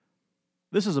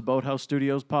This is a Boathouse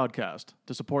Studios podcast.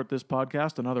 To support this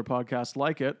podcast and other podcasts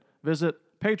like it, visit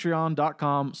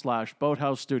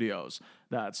patreon.com/Boathouse Studios.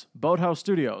 That's Boathouse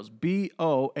Studios,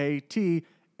 BOATHAUS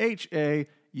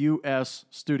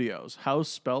Studios. House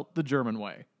spelt the German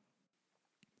way.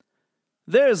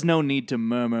 There's no need to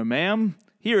murmur, ma'am.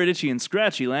 Here at Itchy and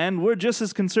Scratchy Land, we're just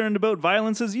as concerned about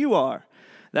violence as you are.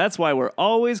 That's why we're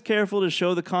always careful to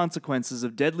show the consequences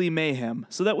of deadly mayhem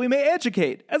so that we may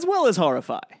educate as well as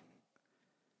horrify.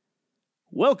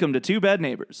 Welcome to Two Bad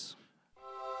Neighbors.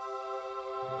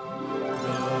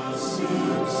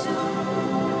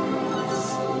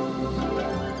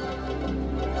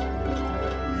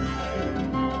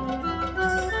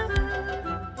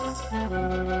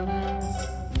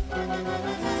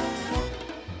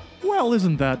 Well,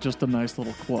 isn't that just a nice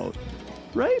little quote?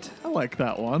 Right? I like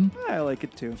that one. I like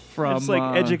it too. From, It's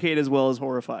like educate as well as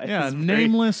horrify. Yeah, It's very-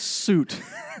 nameless suit.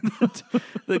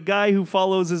 the guy who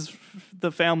follows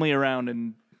the family around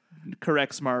and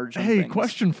corrects Marge. on Hey, things.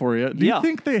 question for you. Do Yeah. you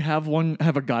think they have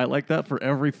a guy like that for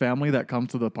every family that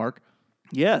comes to the park?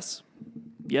 Yes.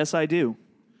 Yes, I do.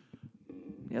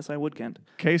 Yes, I would, Kent.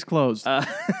 Case closed.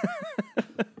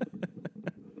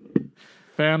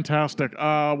 Fantastic.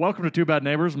 Welcome to Two Bad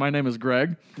Neighbors. My name is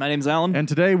Greg. My name's Alan. And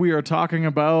today we are talking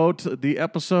about the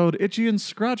episode Itchy and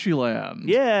Scratchy Land.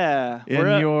 yeah.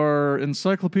 In your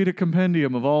encyclopedic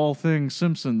compendium of all things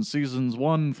Simpsons, seasons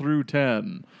 1 through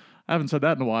 10. I haven't said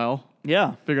that in a while.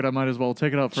 Yeah. Figured I might as well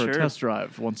take it out for a Sure. test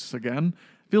drive once again.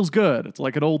 Feels good. It's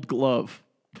like an old glove.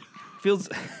 Feels...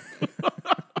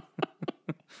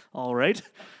 All right.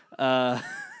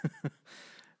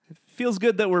 Feels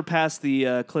good that we're past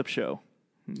the clip show.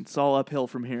 It's all uphill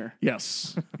from here.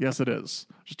 Yes. Yes, it is.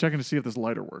 Just checking to see if this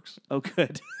lighter works. Oh,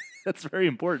 good. That's very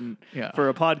important Yeah. for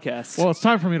a podcast. Well, it's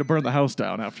time for me to burn the house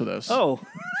down after this. oh,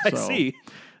 I So- see.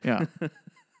 Yeah.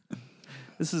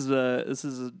 This is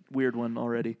a weird one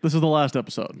already. This is the last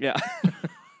episode. Yeah.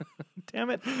 Damn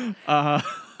it.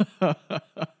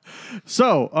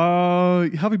 So, how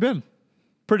have you been?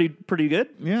 Pretty good.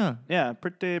 Yeah. Yeah,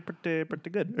 pretty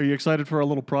good. Are you excited for a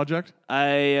little project? I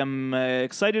am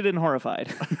excited and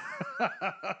horrified.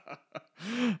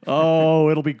 Oh,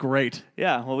 it'll be great.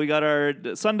 Yeah, well, we got our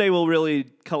Sunday will really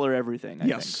color everything. I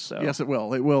Yes. think, so. Yes, it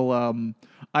will. It will.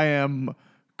 I am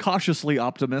cautiously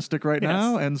optimistic right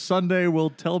now, and Sunday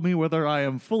will tell me whether I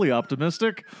am fully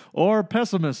optimistic or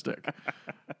pessimistic.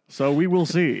 So we will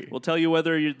see. We'll tell you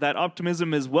whether that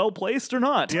optimism is well placed or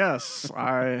not. Yes,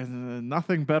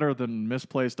 nothing better than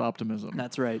misplaced optimism.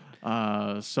 That's right.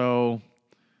 So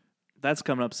That's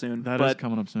coming up soon. that is but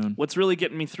coming up soon. what's really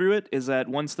getting me through it is that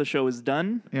once the show is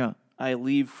done, Yeah. I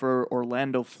leave for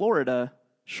Orlando, Florida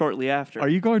shortly after. Are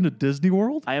you going to Disney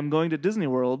World? I am going to Disney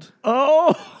World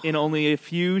Oh. in only a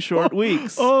few short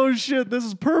weeks. Oh shit! This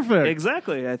is perfect.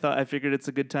 Exactly. I figured it's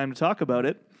a good time to talk about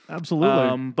it.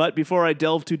 Absolutely. But before I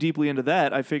delve too deeply into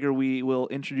that, I figure we will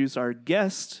introduce our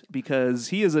guest because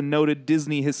he is a noted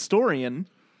Disney historian,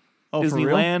 Oh, for real?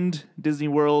 Disneyland, Disney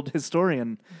World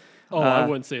historian. Oh, I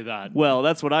wouldn't say that. Well,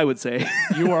 that's what I would say.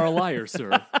 You are a liar,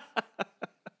 sir.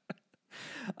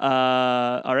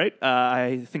 All right.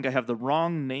 I think I have the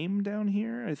wrong name down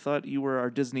here. I thought you were our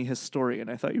Disney historian.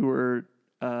 I thought you were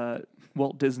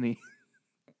Walt Disney.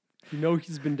 You know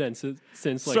he's been dead since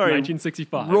like Sorry,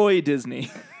 1965. Roy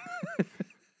Disney.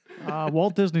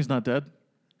 Walt Disney's not dead.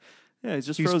 Yeah, he's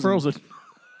just He's frozen. frozen.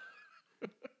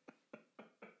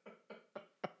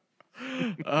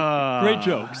 Great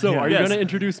joke. So, are you Yes. going to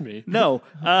introduce me? No.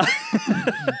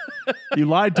 You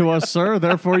lied to us, sir.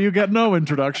 Therefore, you get no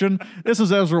introduction. This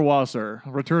is Ezra Wasser,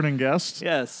 returning guest.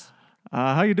 Yes.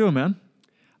 How you doing, man?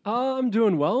 I'm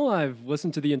doing well. I've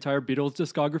listened to the entire Beatles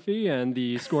discography and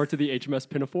the score to the HMS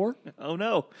Pinafore. Oh,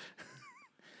 no.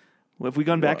 Have we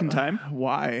gone back in time?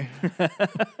 Why?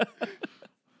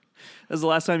 That was the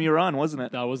last time you were on, wasn't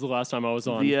it? That was the last time I was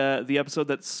on. The episode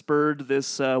that spurred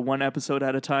this one episode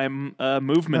at a time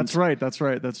movement. That's right. That's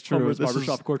right. That's true. Homer's This is-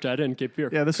 Barbershop Quartet in Cape Fear.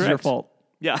 yeah, this is your Correct. fault.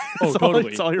 Yeah. Oh, it's all,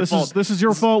 totally. It's all your This fault. is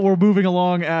your fault. We're moving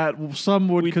along at some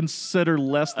would consider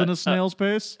less than a snail's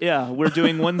pace. Yeah, we're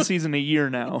doing one season a year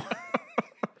now.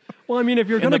 Well, I mean, if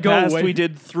you're In going to the go past, away... we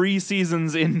did 3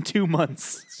 seasons in 2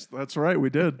 months. That's right.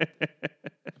 We did.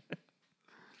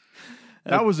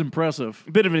 That was impressive.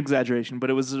 A bit of an exaggeration, but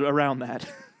it was around that.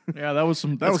 Yeah, that was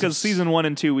some. That That's was because some season 1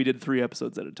 and 2 we did 3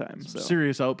 episodes at a time. So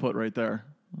serious output right there.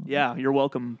 yeah, you're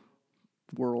welcome,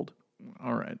 world.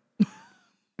 All right.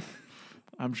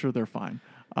 I'm sure they're fine.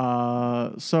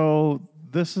 So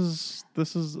this is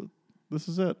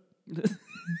it.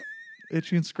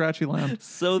 Itchy and Scratchy Land.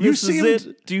 So You this is seemed-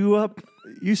 it. Do up.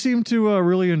 You seem to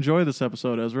really enjoy this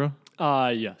episode, Ezra.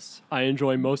 Yes. I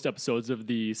enjoy most episodes of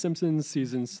The Simpsons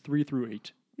seasons 3 through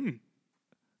 8.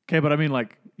 Okay, but I mean,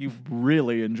 like, you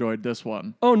really enjoyed this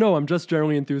one. Oh, no, I'm just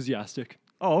generally enthusiastic.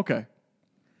 Oh, okay.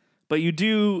 But you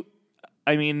do.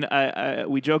 I mean,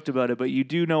 we joked about it, but you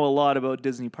do know a lot about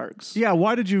Disney parks. Yeah,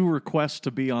 why did you request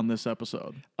to be on this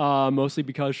episode? Mostly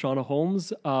because Shauna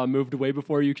Holmes moved away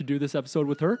before you could do this episode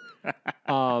with her.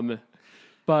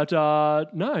 But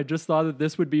no, I just thought that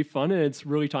this would be fun, and it's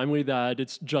really timely that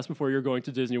it's just before you're going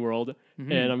to Disney World,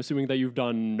 and I'm assuming that you've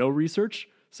done no research.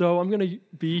 So I'm going to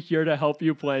be here to help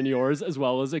you plan yours as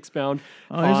well as expound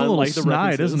Oh, he's a on little like the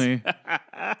snide, references. isn't he?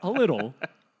 A little.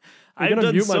 I've gonna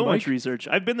done mute my so much mic? research.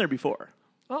 I've been there before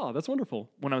Oh, that's wonderful.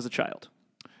 when I was a child.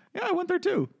 Yeah, I went there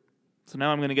too. So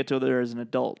now I'm going to get to there as an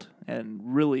adult and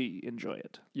really enjoy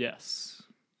it. Yes.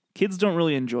 Kids don't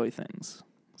really enjoy things.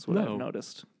 That's what No. I've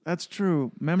noticed. That's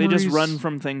true. They Memories. just run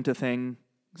from thing to thing,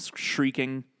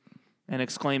 shrieking and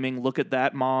exclaiming, "Look at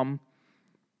that, Mom!"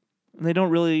 And they don't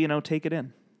really, take it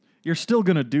in. You're still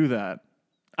gonna do that,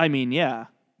 I mean, yeah,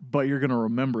 but you're gonna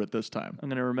remember it this time. I'm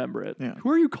going to remember it. Yeah.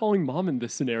 Who are you calling mom in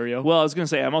this scenario? Well, I was going to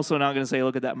say, I'm also not going to say,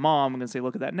 "Look at that, Mom." I'm going to say,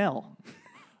 "Look at that, Nell."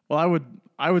 Well,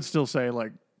 I would still say,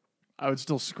 like, I would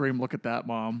still scream, "Look at that,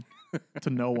 Mom,"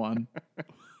 to no one.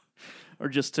 Or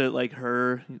just to, like,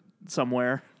 her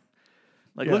somewhere.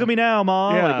 Like, Yeah. "Look at me now,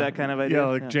 Mom." Like that kind of idea. Yeah,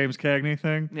 like James Cagney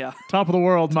thing. Yeah. Top of the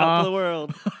world, Top Ma. of the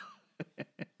world.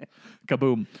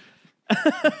 Kaboom.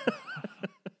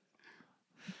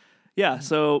 Yeah,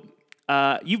 so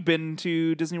you've been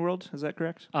to Disney World, is that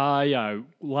correct? Yeah, I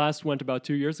last went about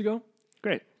 2 years ago,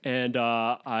 Great. and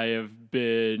I have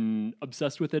been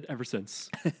obsessed with it ever since.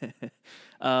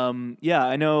 Yeah,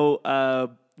 I know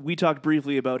we talked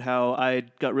briefly about how I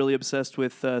got really obsessed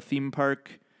with theme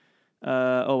park.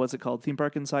 What's it called? Theme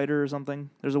Park Insider or something?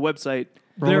 There's a website.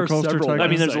 There Roller are coaster several type. I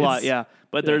mean, there's a lot, websites. yeah.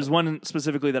 But there's one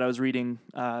specifically that I was reading,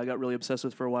 I got really obsessed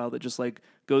with for a while that just like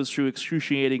goes through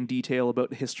excruciating detail about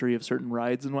the history of certain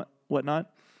rides and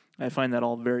whatnot. I find that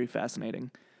all very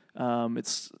fascinating.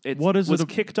 It's What is was it ab-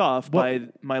 kicked off by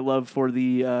my love for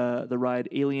the ride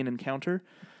Alien Encounter,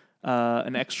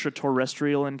 an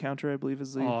extraterrestrial encounter, I believe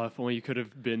is the. Oh, if only you could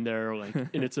have been there, like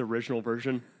in its original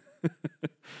version.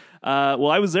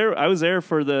 Well, I was there. I was there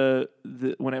for the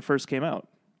when it first came out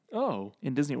Oh,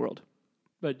 in Disney World.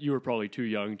 but you were probably too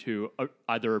young to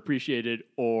either appreciate it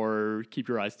or keep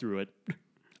your eyes through it.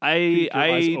 Keep your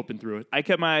eyes open through it. I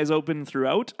kept my eyes open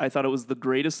throughout. I thought it was the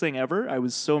greatest thing ever. I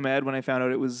was so mad when I found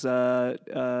out it was what's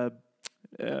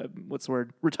the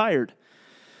word? Retired.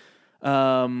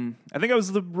 I think I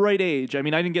was the right age. I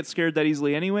mean, I didn't get scared that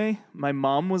easily anyway. My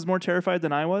mom was more terrified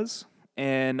than I was,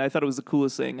 and I thought it was the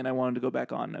coolest thing, and I wanted to go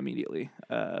back on immediately.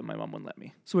 My mom wouldn't let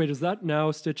me. So wait, is that now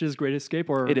Stitch's Great Escape,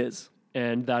 or It is.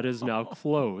 And that is now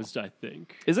closed, I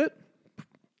think. Is it?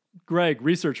 Greg,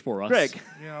 research for us. Greg,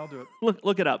 Yeah, I'll do it.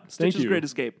 look it up. Thank Stitch's you. Great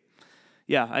Escape.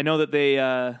 Yeah, I know that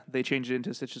they changed it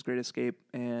into Stitch's Great Escape,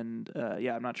 and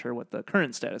yeah, I'm not sure what the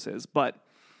current status is, but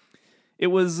it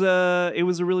was a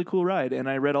really cool ride, and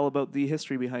I read all about the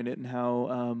history behind it and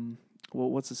how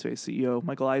what's his face, CEO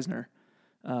Michael Eisner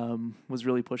was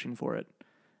really pushing for it.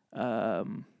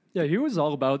 Yeah, he was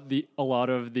all about a lot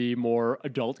of the more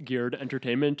adult geared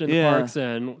entertainment in the Yeah. parks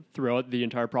and throughout the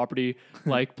entire property,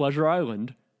 like Pleasure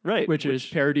Island, Right, which is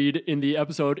parodied in the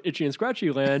episode Itchy and Scratchy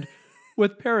Land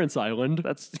with Parents Island.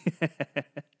 that's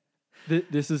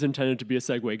This is intended to be a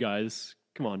segue, guys.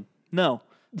 Come on. no.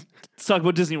 Let's talk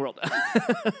about Disney World.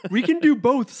 We can do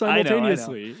both I know.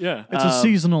 simultaneously. Yeah. It's a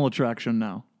seasonal attraction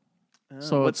now.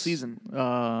 So what it's, season?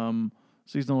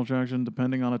 Seasonal attraction,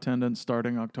 depending on attendance,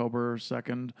 starting October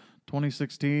 2nd,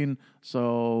 2016.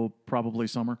 So probably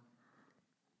summer.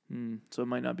 So it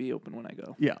might not be open when I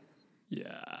go. Yeah.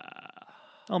 Yeah.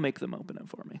 I'll make them open it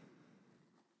for me.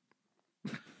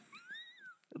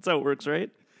 That's how it works, right?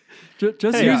 Just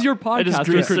Hey, use your I just podcast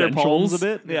grease their palms credentials. a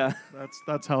bit. Yeah.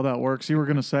 That's how that works. You were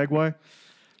going to segue?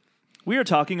 We are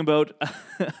talking about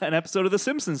an episode of The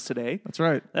Simpsons today. That's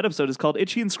right. That episode is called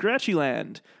Itchy and Scratchy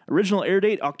Land. Original air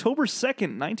date October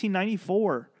 2nd,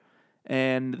 1994.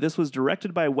 And this was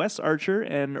directed by Wes Archer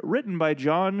and written by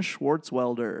John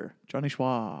Schwartzwelder. Johnny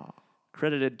Schwa.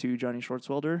 Credited to Johnny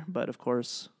Schwartzwelder, but of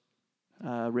course,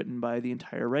 written by the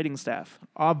entire writing staff.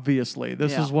 Obviously.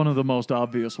 This Yeah. is one of the most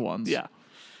obvious ones. Yeah.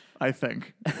 I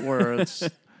think. Where it's...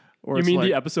 Where You it's mean like,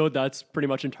 the episode that's pretty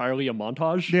much entirely a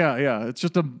montage? Yeah. It's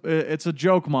just a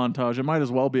joke montage. It might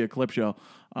as well be a clip show,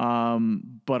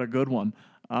 but a good one.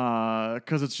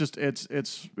 Because it's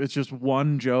just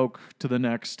one joke to the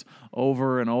next,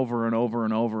 over and over and over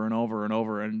and over and over and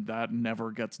over, and that never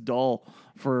gets dull.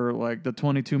 For like the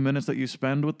 22 minutes that you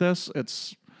spend with this,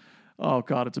 it's Oh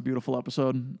God, it's a beautiful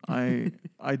episode.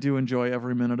 I do enjoy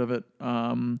every minute of it.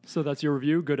 So that's your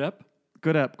review. Good ep.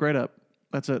 Good ep, great ep.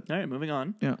 That's it. All right, moving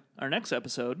on. Yeah. Our next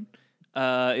episode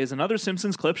is another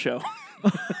Simpsons clip show.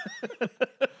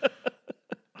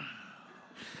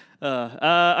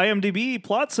 IMDb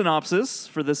plot synopsis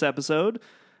for this episode.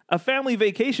 A family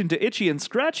vacation to Itchy and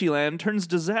Scratchy Land turns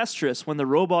disastrous when the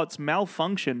robots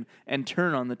malfunction and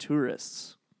turn on the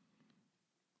tourists.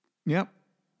 Yep.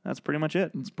 That's pretty much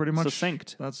it. It's pretty much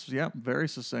succinct. That's very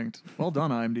succinct. Well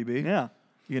done, IMDb. Yeah.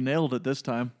 You nailed it this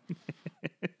time.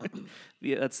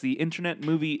 Yeah, that's the Internet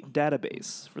Movie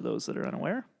Database, for those that are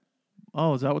unaware.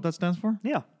 Oh, is that what that stands for?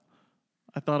 Yeah.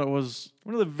 I thought it was.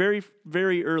 One of the very,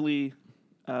 very early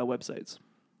websites.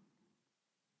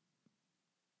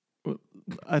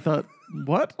 I thought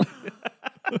what?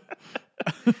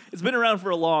 It's been around for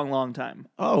a long, long time.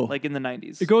 Oh, Like in the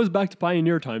 90s. It goes back to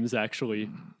pioneer times, actually.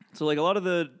 So like a lot of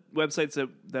the websites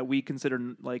that we consider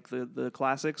like the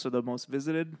classics or the most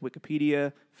visited,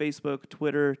 Wikipedia, Facebook,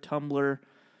 Twitter, Tumblr,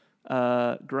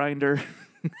 Grindr,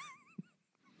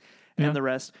 Yeah. and the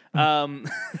rest.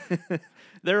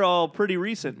 They're all pretty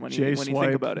recent when you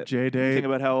think about it. J-Date. When you think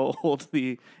about how old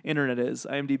the internet is.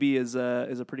 IMDb is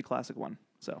a pretty classic one.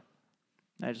 So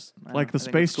I don't Like know, the I think it's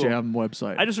Space cool. Jam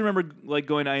website. I just remember like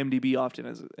going to IMDb often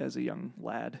as a young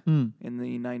lad in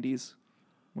the 90s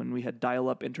when we had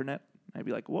dial-up internet. I'd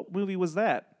be like, "What movie was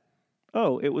that?"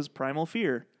 Oh, it was Primal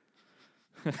Fear.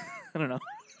 I don't know.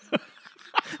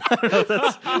 I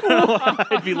don't know why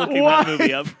I'd be looking that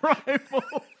movie up. I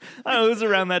don't know, it was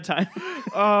around that time.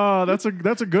 Oh, that's a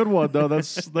good one though.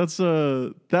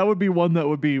 That would be one that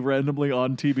would be randomly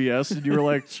on TBS, and you were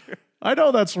like, I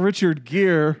know that's Richard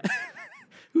Gere,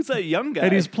 Who's that young guy?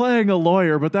 and he's playing a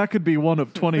lawyer, but that could be one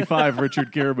of 25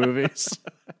 Richard Gere movies.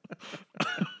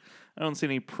 I don't see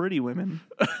any pretty women.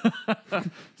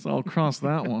 So I'll cross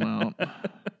that one out.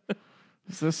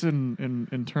 Is this in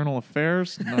internal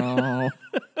affairs? No.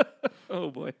 Oh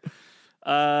boy.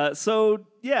 So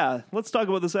yeah, let's talk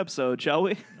about this episode, shall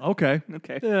we? Okay.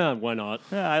 Okay. Yeah, why not?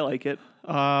 Yeah, I like it.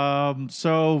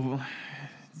 So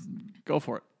go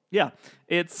for it. Yeah,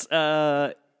 it's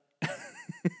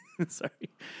sorry,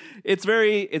 it's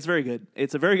very good.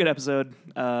 It's a very good episode.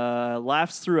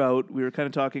 Laughs throughout. We were kind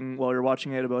of talking while we were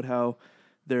watching it about how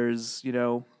there's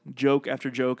joke after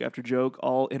joke after joke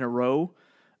all in a row.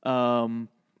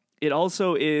 It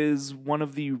also is one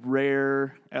of the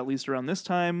rare, at least around this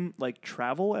time, like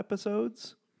travel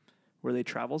episodes where they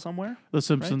travel somewhere. The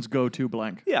Simpsons go to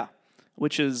blank. Yeah,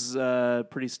 which is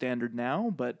pretty standard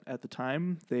now, but at the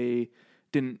time they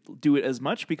didn't do it as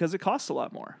much because it costs a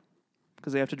lot more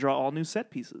because they have to draw all new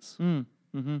set pieces.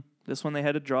 This one they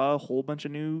had to draw a whole bunch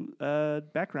of new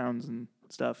backgrounds and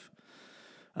stuff.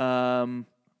 And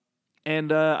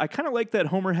I kind of like that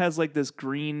Homer has like this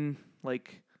green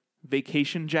like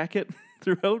vacation jacket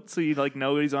throughout, so you like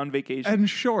know he's on vacation. And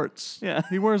shorts. Yeah.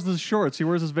 He wears his shorts. He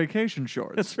wears his vacation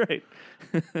shorts. That's right.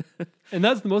 And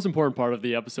that's the most important part of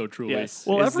the episode, truly. Yes.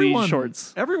 Well, is the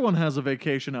shorts. Everyone has a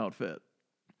vacation outfit.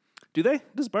 Do they?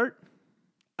 Does Bart?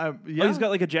 Yeah. Oh, he's got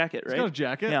like a jacket, right? He's got a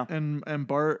jacket. Yeah. And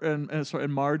Bart and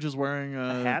Marge is wearing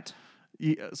A hat,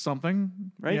 something.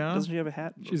 right? Yeah. Doesn't she have a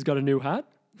hat? She's got a new hat.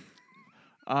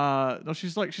 No,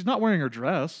 she's not wearing her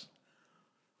dress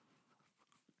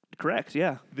Correct.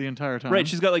 Yeah. the entire time. Right.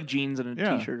 She's got like jeans and a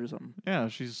Yeah. t-shirt or something. Yeah,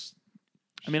 she's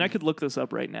I mean, I could look this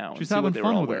up right now and She's see what having they were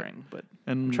fun all with it. wearing, but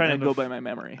and I'm trying to and go if- by my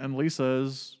memory. And Lisa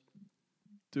is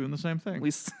doing the same thing. At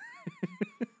least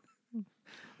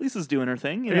Lisa's doing her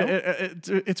thing, you know.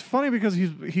 It's funny because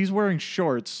he's wearing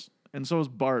shorts and so is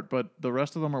Bart, but the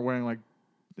rest of them are wearing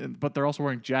but they're also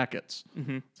wearing jackets.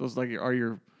 Mm-hmm. So it's like, are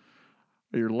your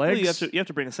Well, legs? you have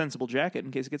to bring a sensible jacket in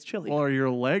case it gets chilly. Well, are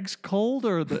your legs cold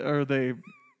or are they?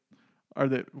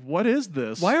 What is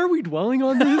this? Why are we dwelling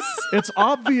on this? It's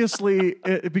obviously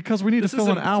because we need This to fill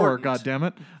is an hour. important. God damn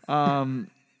it!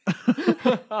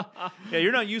 Yeah,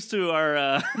 you're not used to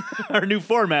our our new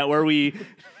format where we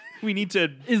need to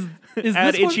Is add this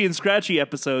what, itchy and scratchy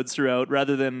episodes throughout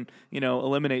rather than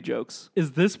eliminate jokes.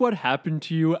 is this what happened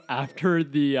to you after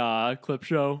the clip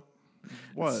show?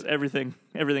 What? Everything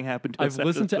happened to I've us after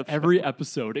listened the to clip show. every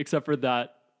episode except for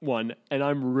that one, and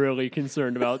I'm really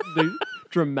concerned about the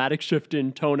dramatic shift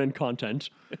in tone and content.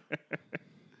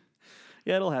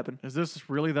 Yeah, it'll happen. Is this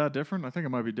really that different? I think it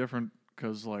might be different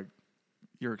because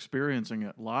you're experiencing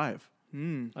it live.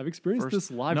 I've experienced this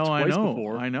live no, twice I know,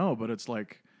 before. I know, but it's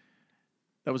like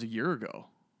that was a year ago,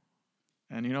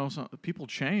 and people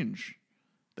change,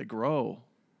 they grow,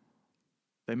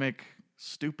 they make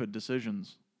stupid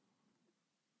decisions.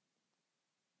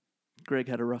 Greg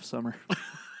had a rough summer.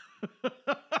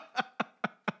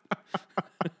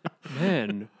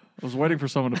 man. I was waiting for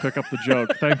someone to pick up the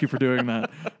joke. Thank you for doing that.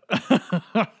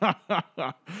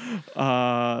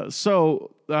 I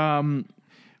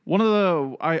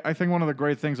think one of the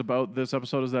great things about this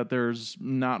episode is that there's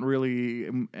not really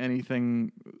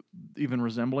anything even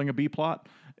resembling a B plot.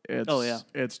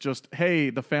 It's just, hey,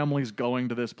 the family's going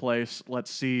to this place. Let's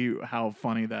see how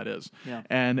funny that is. Yeah.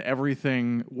 And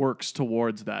everything works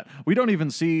towards that. We don't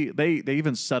even see, they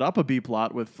even set up a B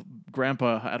plot with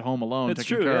Grandpa at home alone It's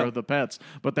taking true, care yeah. of the pets,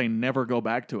 but they never go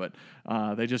back to it.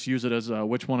 They just use it as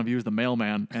which one of you is the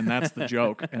mailman, and that's the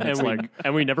joke. And it's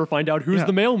And we never find out who's Yeah.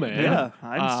 the mailman. Yeah,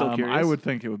 I'm still curious. I would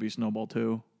think it would be Snowball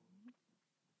too.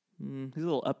 He's a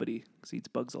little uppity because he eats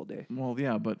bugs all day. Well,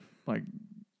 yeah, but like,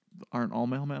 aren't all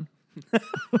mailmen?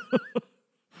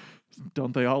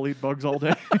 Don't they all eat bugs all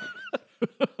day?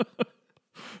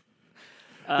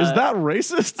 Is that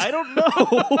racist? I don't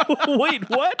know. Wait,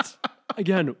 what?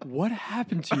 Again, what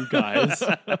happened to you guys?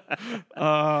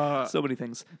 So many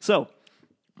things. So,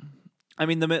 I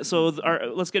mean,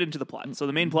 let's get into the plot. So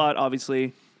the main plot,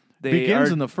 obviously, they Begins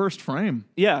are, in the first frame.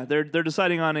 yeah, they're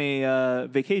deciding on a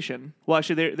vacation. Well,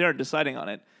 actually, they aren't deciding on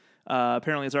it.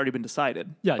 Apparently, it's already been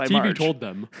decided. Yeah, by TV Marge. told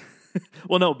them.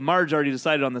 Well, no, Marge already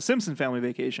decided on the Simpson family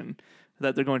vacation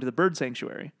that they're going to the bird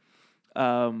sanctuary.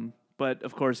 But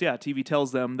of course, yeah, TV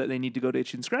tells them that they need to go to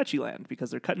Itchy and Scratchy Land because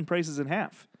they're cutting prices in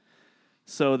half.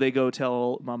 So they go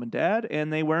tell Mom and Dad,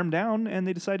 and they wear them down, and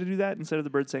they decide to do that instead of the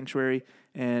bird sanctuary.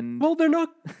 And Well, they're not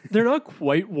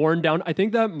quite worn down. I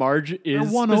think that Marge is They're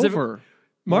won specific- over.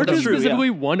 Marge That's is true, specifically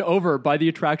won over by the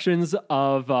attractions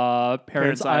of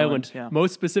Parents Island. yeah.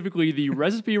 Most specifically, the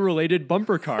recipe-related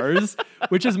bumper cars,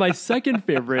 which is my second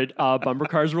favorite bumper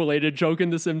cars-related joke in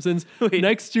The Simpsons.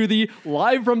 Next to the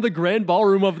live from the Grand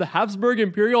Ballroom of the Habsburg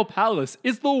Imperial Palace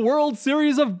is the World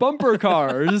Series of Bumper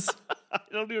Cars. I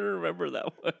don't even remember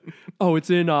that one. Oh, it's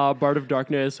in Bart of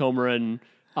Darkness. Homer and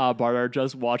Bart are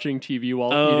just watching TV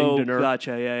while eating dinner.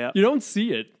 Gotcha. Yeah. You don't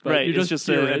see it, but Right. you It's just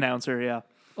hear an it. announcer. Yeah.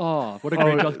 Oh, what a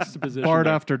great juxtaposition. Bart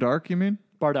there. After Dark, you mean?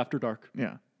 Bart After Dark.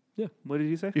 Yeah. What did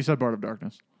he say? You said Bart of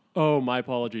Darkness. Oh, my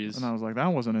apologies. And I was like, that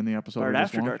wasn't in the episode. Bart we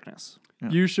just After watched. Darkness.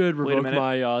 You should Wait a revoke minute.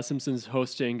 my Simpsons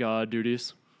hosting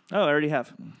duties. Oh, I already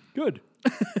have. Good.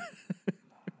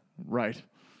 Right.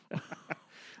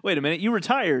 Wait a minute. You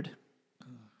retired.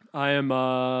 I am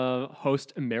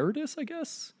host emeritus, I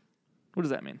guess. What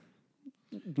does that mean?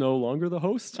 No longer the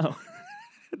host. Oh.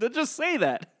 Then just say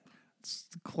that. It's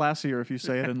classier if you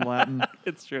say it in Latin.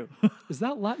 It's true. Is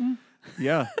that Latin?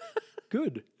 Yeah.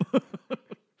 Good.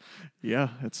 Yeah,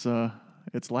 it's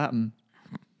Latin.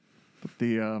 But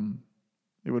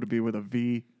it would be with a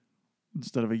V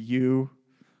instead of a U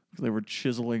because they were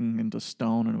chiseling into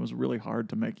stone and it was really hard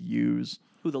to make U's.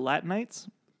 Who, the Latinites?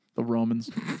 The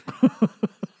Romans.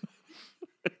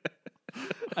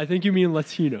 I think you mean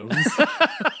Latinos.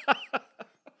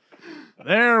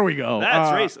 There we go.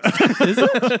 That's racist. Is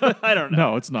it? I don't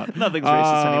know. No, it's not. Nothing's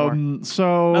racist anymore.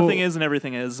 So Nothing is and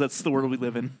everything is. That's the world we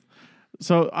live in.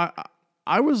 So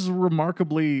I was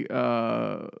remarkably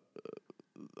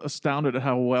astounded at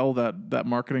how well that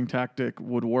marketing tactic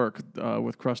would work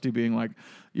with Krusty being like,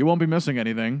 "You won't be missing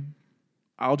anything.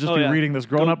 I'll just be yeah. reading this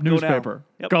grown-up Go now. newspaper.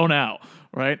 Yep. Go now,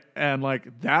 right?" And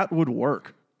like that would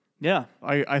work. Yeah.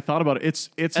 I thought about it. It's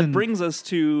That in, brings us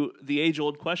to the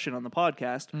age-old question on the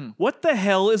podcast. What the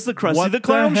hell is the Krusty what the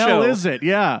Clown the hell show? is it?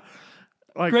 Yeah,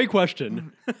 like Great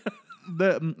question.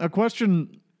 a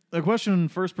question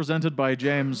first presented by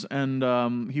James,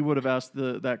 and he would have asked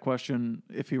that question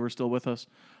if he were still with us.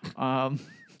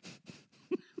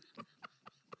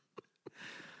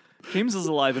 James is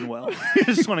alive and well. I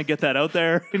just want to get that out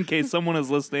there in case someone is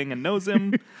listening and knows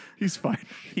him. He's fine.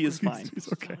 He is fine.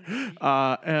 He's okay.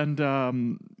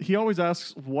 And he always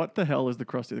asks, "What the hell is the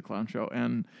Krusty the Clown show?"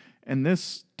 And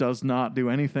this does not do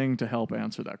anything to help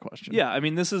answer that question. Yeah, I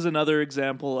mean, this is another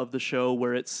example of the show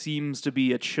where it seems to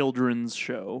be a children's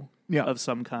show of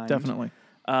some kind. Definitely.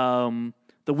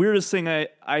 The weirdest thing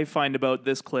I find about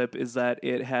this clip is that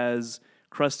it has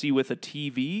Krusty with a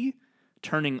TV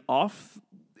turning off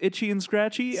Itchy and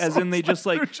Scratchy, as in they just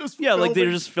like they're just like they're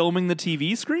filming. just filming the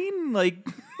TV screen. Like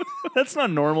that's not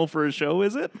normal for a show,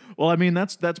 is it? Well, I mean,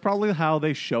 that's probably how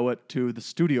they show it to the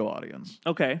studio audience,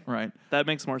 Okay, right? that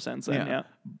makes more sense then. Yeah.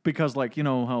 Because, like, you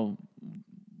know how,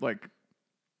 like,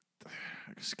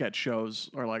 sketch shows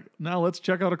are like, now let's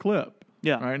check out a clip.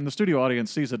 Yeah. Right. And the studio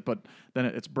audience sees it, but then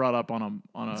it's brought up on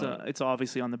a It's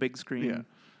obviously on the big screen. yeah.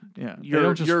 Yeah, they Your-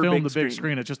 don't just your film big the big screen.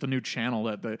 screen. It's just a new channel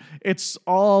it's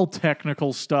all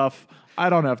technical stuff. I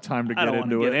don't have time to I get don't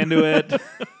want into to it. get into it.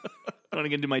 I want to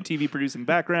get into my TV producing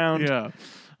background. Yeah.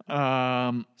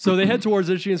 So they head towards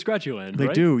Itchy and Scratchy Land, They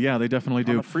right? do, yeah, they definitely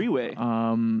On do. the freeway.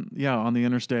 Yeah, on the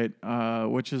interstate,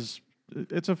 which is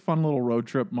it's a fun little road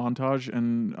trip montage,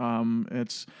 and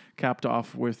it's capped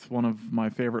off with one of my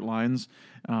favorite lines.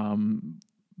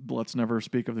 Let's never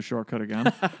speak of the shortcut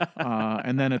again.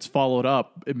 And then it's followed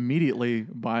up immediately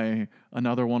by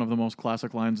another one of the most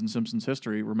classic lines in Simpsons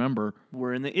history. Remember,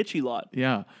 We're in the itchy lot.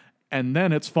 yeah. And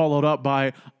then it's followed up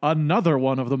by another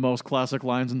one of the most classic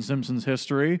lines in Simpsons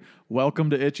history. Welcome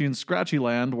to Itchy and Scratchy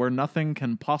Land, where nothing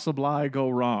can possibly go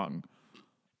wrong.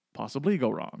 Possibly go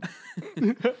wrong.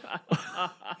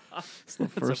 That's the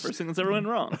first thing that's ever went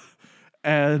wrong.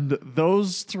 And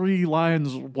those three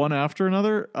lines, one after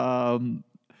another,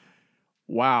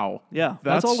 wow. Yeah.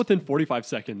 That's all within 45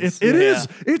 seconds. It is.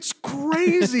 It's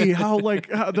crazy how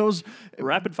how those.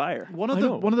 Rapid fire. One of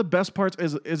the best parts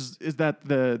is that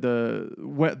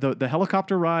the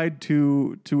helicopter ride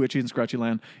to Itchy and Scratchy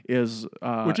Land is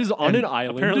which is on an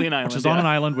island. Apparently an island. which is on an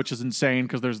island, which is insane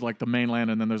because there's like the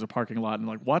mainland and then there's a parking lot and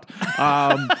like what?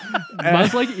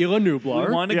 Much like Ila Nublar.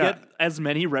 We want to Yeah. get as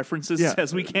many references Yeah.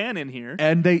 as we can in here.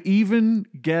 And they even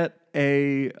get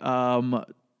a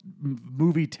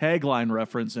movie tagline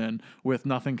reference in with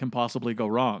 "Nothing can possibly go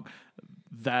wrong."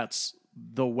 That's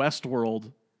the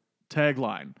Westworld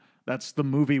tagline. That's the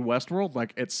movie Westworld.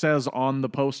 Like it says on the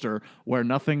poster, where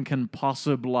nothing can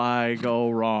possibly go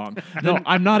wrong. No,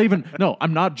 I'm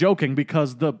not joking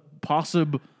because the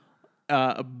possib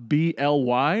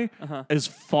BLY is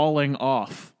falling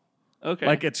off. Okay.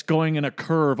 Like it's going in a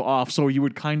curve off, so you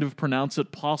would kind of pronounce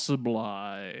it possibly,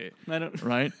 I don't,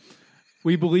 right?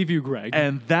 We believe you, Greg.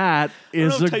 And that I don't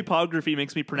is know if typography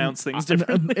makes me pronounce things and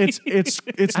differently. it's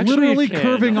Actually, literally it can.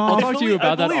 curving I'll off. talk to you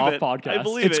about that believe off it. podcast. I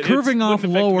believe It's it. curving off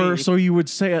wouldn't affect lower, me. so you would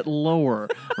say it lower,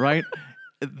 right?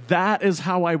 That is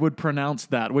how I would pronounce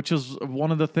that, which is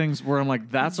one of the things where I'm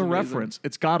like, that's a amazing. reference.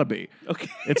 It's gotta be.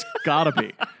 Okay. It's gotta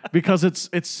be. Because it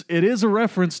is a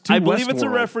reference to I believe it's a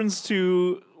Westworld. reference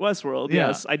to Westworld. Yeah.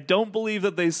 Yes, I don't believe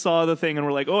that they saw the thing and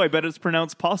were like, "Oh, I bet it's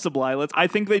pronounced possibly." I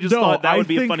think they just No, thought that I would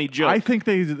be a think- funny joke. I think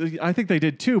they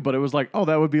did too, but it was like, oh,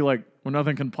 that would be like, well,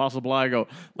 nothing can possibly go.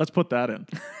 Let's put that in.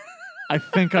 I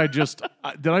think did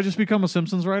I just become a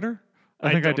Simpsons writer?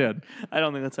 I think I did. I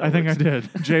don't think that's how. I it think I works.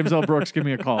 did. James L. Brooks, give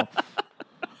me a call.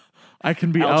 I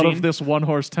can be out Algene? of this one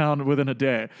horse town within a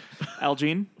day.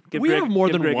 Algene, give we Greg, have more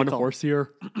give than Greg a one call. horse here.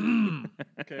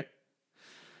 Okay.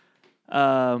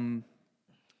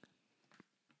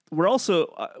 We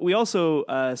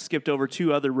also skipped over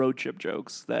two other road trip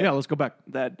jokes that Yeah, let's go back.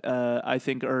 I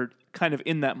think are kind of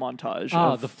in that montage.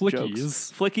 Ah, of the flickies.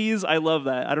 jokes. Flickies, I love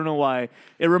that. I don't know why.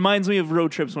 It reminds me of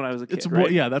road trips when I was a kid.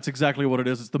 Right? Yeah, that's exactly what it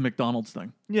is. It's the McDonald's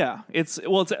thing. Yeah, it's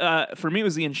for me it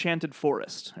was the Enchanted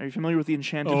Forest. Are you familiar with the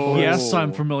Enchanted Oh. Forest? Yes,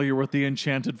 I'm familiar with the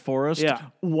Enchanted Forest. Yeah.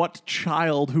 What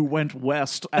child who went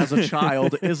west as a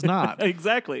child is not?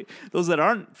 Exactly. Those that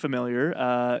aren't familiar,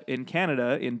 in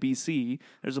Canada, in BC,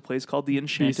 there's a place called the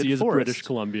Enchanted BC is Forest. British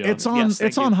Columbia. It's on Yes, thank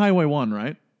it's on you. Highway 1,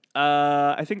 right?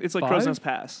 I think it's like Crow's Five? Nest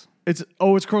Pass. It's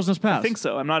Crow's Nest Pass. I think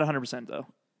so. I'm not 100% though.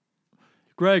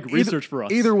 Greg, research for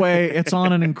us. Either way, it's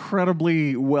on an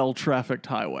incredibly well-trafficked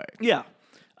highway. Yeah.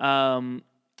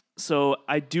 So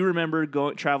I do remember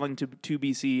traveling to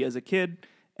BC as a kid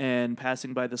and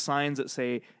passing by the signs that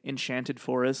say Enchanted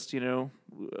Forest,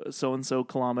 so and so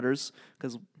kilometers,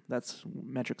 because that's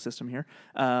metric system here.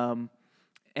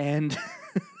 And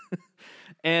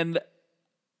and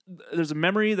there's a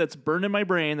memory that's burned in my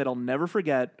brain that I'll never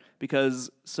forget because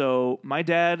my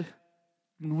dad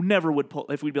never would pull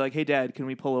if we'd be like, "Hey Dad, can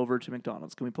we pull over to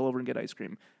McDonald's? Can we pull over and get ice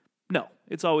cream?" No.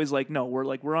 It's always like, "No,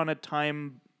 we're on a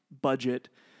time budget.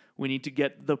 We need to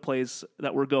get the place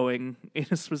that we're going in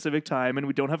a specific time and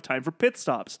we don't have time for pit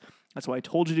stops." That's why I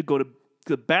told you to go to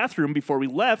the bathroom before we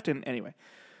left, and anyway.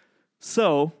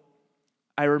 So,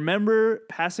 I remember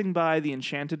passing by the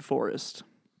Enchanted Forest,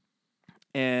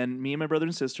 and me and my brother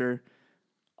and sister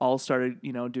all started,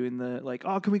 doing the like,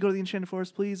 "Oh, can we go to the Enchanted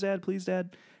Forest, please, Dad? Please,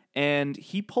 Dad." And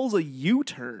he pulls a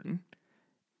U-turn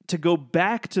to go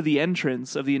back to the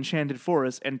entrance of the Enchanted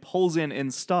Forest and pulls in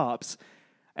and stops.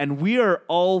 And we are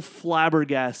all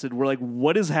flabbergasted. We're like,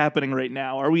 "What is happening right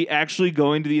now? Are we actually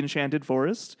going to the Enchanted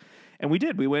Forest?" And we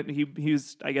did. We went. He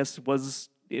was, I guess, was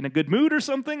in a good mood or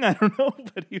something. I don't know.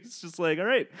 But he was just like, "All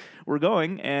right, we're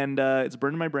going." And it's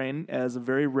burned in my brain as a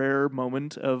very rare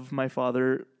moment of my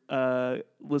father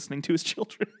listening to his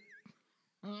children.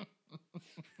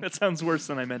 That sounds worse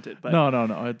than I meant it. But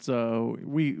No. It's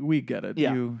we get it.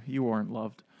 Yeah. You weren't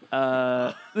loved.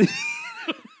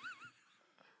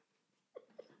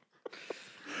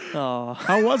 Oh.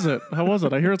 How was it? How was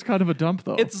it? I hear it's kind of a dump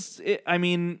though. I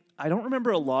mean, I don't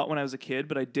remember a lot when I was a kid,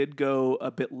 but I did go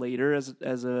a bit later as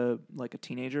a like a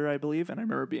teenager, I believe, and I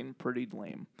remember being pretty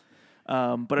lame.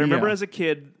 But I remember Yeah. as a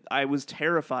kid, I was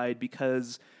terrified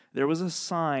because there was a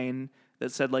sign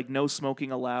that said like no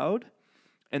smoking allowed.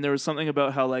 And there was something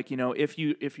about how, like, you know, if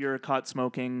you're caught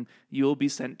smoking, you'll be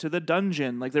sent to the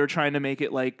dungeon. Like, they were trying to make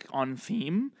it like on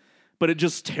theme, but it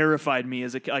just terrified me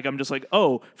as a like. I'm just like,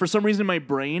 oh, for some reason in my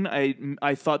brain,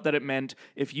 I thought that it meant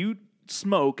if you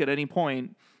smoke at any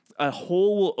point, a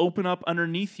hole will open up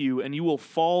underneath you and you will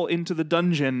fall into the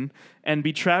dungeon and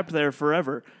be trapped there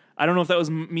forever. I don't know if that was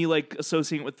me like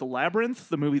associating it with The Labyrinth,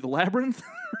 the movie The Labyrinth,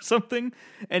 or something.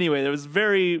 Anyway, there was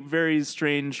very, very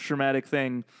strange, traumatic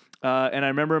thing. And I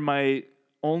remember my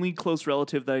only close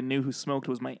relative that I knew who smoked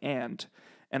was my aunt.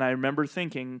 And I remember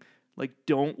thinking, like,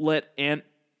 don't let Aunt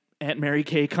Mary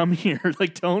Kay come here.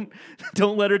 Like, don't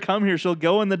let her come here. She'll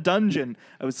go in the dungeon.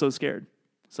 I was so scared.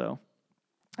 So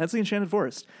that's the Enchanted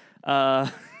Forest. yeah,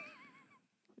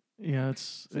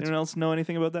 it's Does anyone else know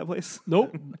anything about that place?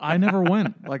 Nope. I never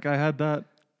went. Like I had that.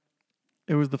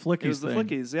 It was the Flickies. It was the thing.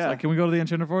 Flickies, It's yeah. like, can we go to the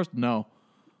Enchanted Forest? No.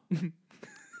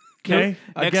 Okay.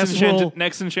 I guess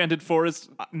Next Enchanted Forest,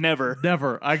 never.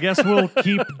 never. I guess we'll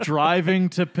keep driving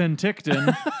to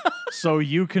Penticton so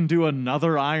you can do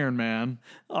another Iron Man.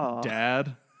 Aw.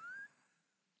 Dad.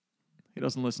 He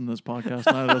doesn't listen to this podcast.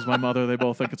 Neither does my mother. They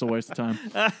both think it's a waste of time.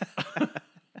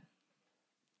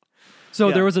 So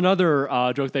Yeah. there was another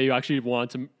joke that you actually wanted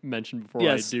to mention before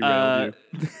I derailed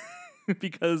you.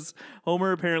 Because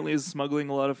Homer apparently is smuggling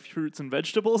a lot of fruits and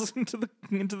vegetables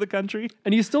into the country.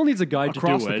 And he still needs a guide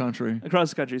Across to do the it. country. Across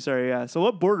the country, sorry, yeah. So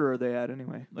what border are they at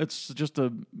anyway? It's just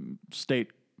a state.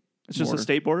 It's just a border.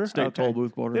 state border? State Okay. toll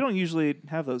booth border. They don't usually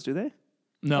have those, do they?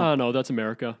 No, No, that's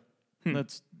America.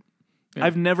 that's Yeah.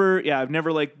 I've never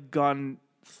like gone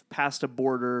past a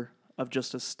border of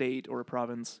just a state or a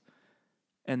province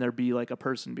and there be like a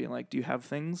person being like, do you have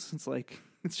things? It's like,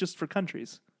 it's just for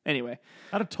countries. Anyway,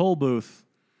 at a toll booth.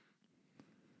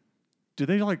 Do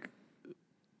they like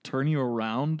turn you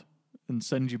around and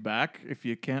send you back if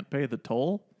you can't pay the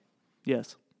toll?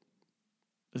 yes,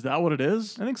 Is that what it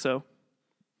is? I think so.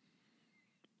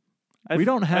 We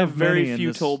don't I have very many in few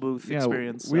this- toll booth yeah,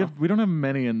 experience. We so. don't have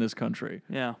many in this country.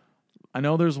 Yeah. I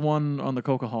know there's one on the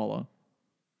Coca-Cola.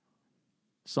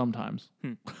 Sometimes.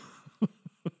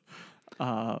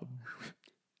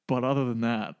 But other than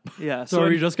that, Yeah. So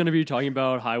are you just going to be talking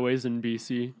about highways in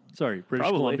BC? Sorry, British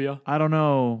Probably. Columbia? I don't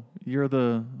know. You're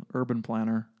the urban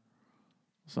planner.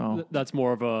 So, That's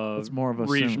more of a, It's more of a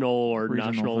regional or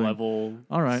regional national thing. level.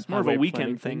 all right. It's more of a highway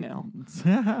weekend planning thing now.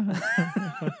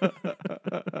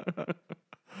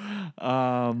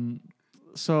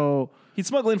 So, He's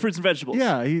smuggling fruits and vegetables.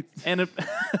 yeah, And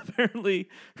apparently,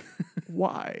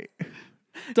 why?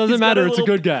 Doesn't he's got matter. a It's a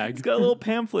little- good gag. he's got a little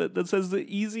pamphlet that says the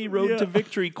easy road to Yeah.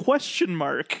 victory ?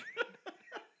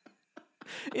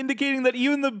 Indicating that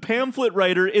even the pamphlet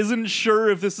writer isn't sure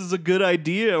if this is a good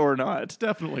idea or not.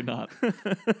 Definitely not.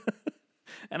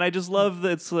 And I just love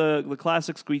that it's the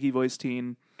classic squeaky voice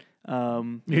teen. You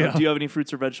know, Yeah. do you have any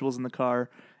fruits or vegetables in the car?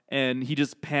 And he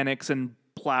just panics and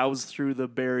plows through the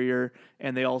barrier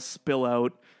and they all spill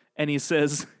out. And he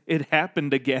says, "It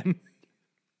happened again."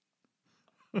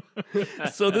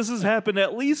 So this has happened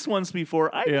at least once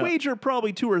before. I'd Yeah. wager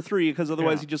probably 2 or 3 because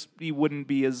otherwise Yeah. he wouldn't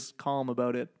be as calm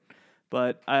about it.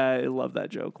 But I love that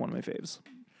joke. One of my faves.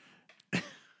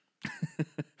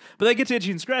 But they get to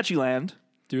Itchy and Scratchy Land.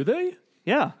 Do they?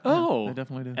 Yeah. Oh. I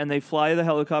definitely do. And they fly the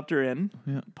helicopter in,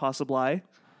 Yeah. possibly,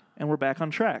 and we're back on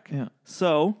track. Yeah.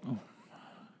 So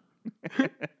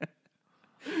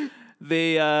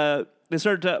they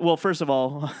start to, well, first of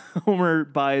all, Homer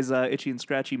buys Itchy and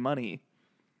Scratchy money,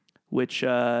 which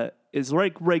is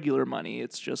like regular money.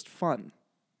 It's just fun.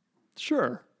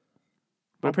 Sure.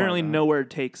 But I'll buy apparently that. nowhere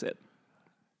takes it.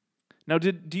 Now,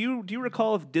 do you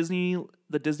recall if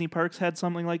the Disney parks had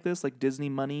something like this, like Disney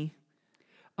money?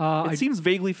 It seems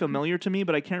vaguely familiar to me,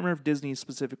 but I can't remember if Disney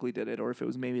specifically did it or if it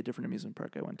was maybe a different amusement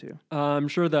park I went to. I'm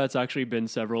sure that's actually been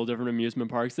several different amusement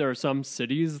parks. There are some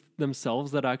cities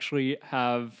themselves that actually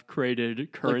have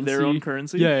created currency. Like their own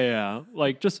currency? Yeah.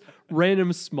 Like just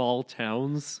random small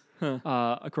towns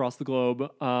across the globe.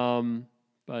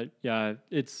 But yeah,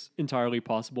 it's entirely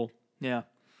possible. Yeah.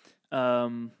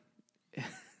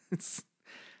 It's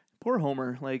poor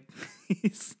Homer. Like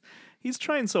he's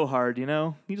trying so hard, you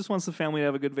know? He just wants the family to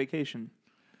have a good vacation.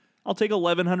 I'll take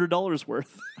 $1,100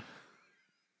 worth.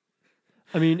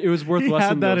 I mean, it was worth He less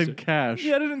had than that those. in cash. He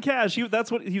had it in cash.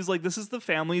 That's what he was like. This is the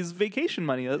family's vacation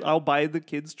money. I'll buy the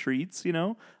kids treats, you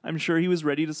know? I'm sure he was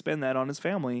ready to spend that on his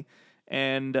family.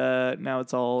 and now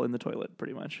it's all in the toilet,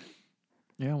 pretty much.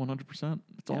 Yeah, 100%.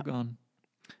 It's all gone.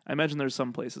 I imagine there's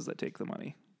some places that take the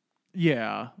money,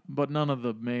 Yeah, but none of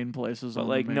the main places. but on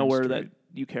like the main nowhere street. that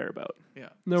you care about. Yeah.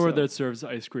 Nowhere So- that serves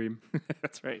ice cream.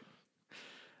 That's right.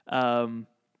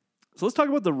 So let's talk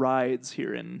about the rides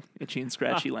here in Itchy and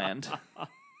Scratchy Land.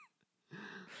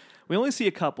 We only see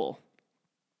a couple.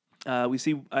 We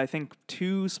see, I think,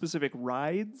 2 specific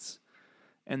rides,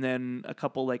 and then a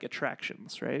couple like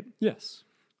attractions, right? Yes.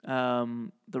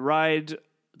 The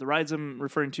rides I'm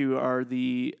referring to are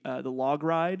the log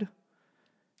ride,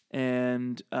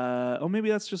 and maybe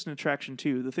that's just an attraction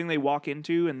too. The thing they walk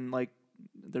into and like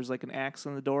there's like an axe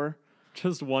on the door,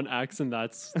 Just one axe and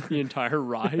that's the entire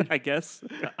ride. I guess.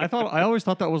 I always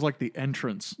thought that was like the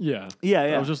entrance. Yeah. Yeah, I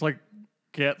yeah. was just like,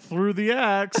 get through the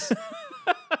axe.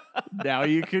 Now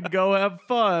you could go have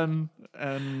fun.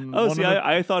 And Oh, one see, of the-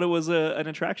 I thought it was an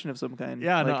attraction of some kind.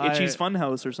 Yeah, like no, Itchy's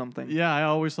Funhouse or something. yeah, I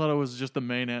always thought it was just the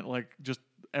main like just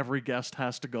every guest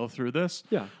has to go through this.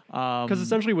 Yeah. Because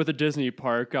essentially with a Disney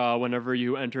park, whenever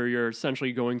you enter, you're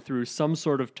essentially going through some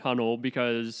sort of tunnel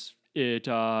because it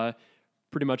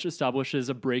pretty much establishes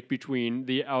a break between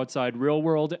the outside real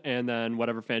world and then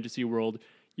whatever fantasy world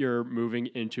you're moving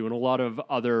into. And a lot of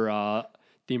other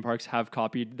theme parks have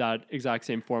copied that exact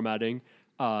same formatting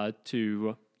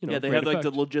to, Yeah, they great have like the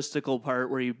effect. logistical part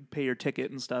where you pay your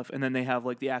ticket and stuff, and then they have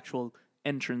like the actual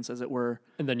entrance, as it were.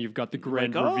 And then you've got the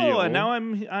grand Like, reveal. and now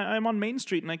I'm on Main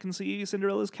Street and I can see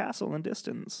Cinderella's castle in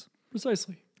distance.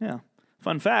 Precisely. Yeah.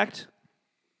 Fun fact: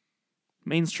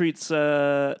 Main Street's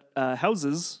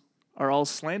houses are all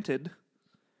slanted,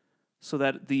 so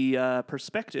that the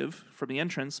perspective from the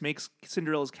entrance makes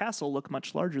Cinderella's castle look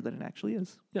much larger than it actually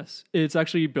is. Yes, it's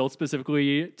actually built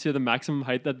specifically to the maximum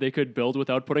height that they could build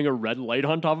without putting a red light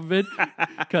on top of it,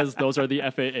 because those are the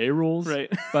FAA rules.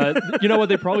 Right. But you know what?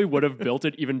 They probably would have built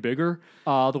it even bigger.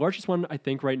 The largest one I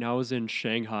think right now is in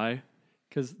Shanghai,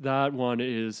 because that one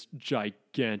is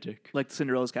gigantic. Like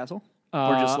Cinderella's castle,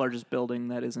 or just Uh, largest building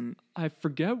that isn't. I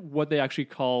forget what they actually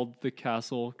called the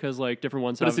castle, because like different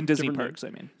ones But have it's in Disney different parks. I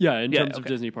mean, Yeah, in Yeah, terms of okay.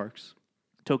 Disney parks.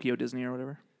 Tokyo Disney or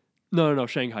whatever. No,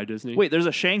 Shanghai Disney. Wait, there's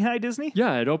a Shanghai Disney?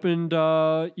 Yeah, it opened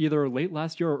either late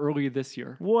last year or early this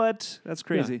year. What? That's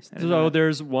crazy. Yeah. I didn't know So that.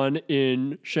 there's one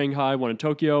in Shanghai, one in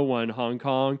Tokyo, one in Hong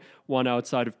Kong, one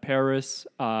outside of Paris,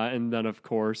 and then of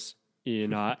course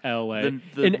in LA,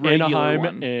 The in regular Anaheim,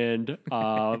 one. and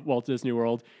Walt Disney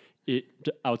World,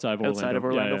 outside of Orlando. outside of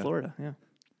Orlando, Yeah, yeah. Florida. Yeah.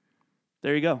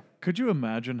 There you go. Could you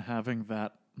imagine having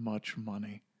that much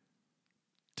money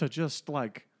to just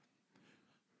like,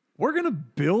 we're going to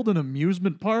build an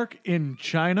amusement park in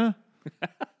China?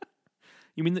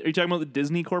 You mean, are you talking about the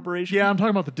Disney Corporation? Yeah, I'm talking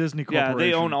about the Disney Yeah, Corporation.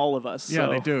 they own all of us. Yeah,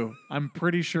 so. they do. I'm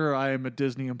pretty sure I am a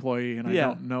Disney employee and I Yeah.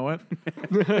 don't know it.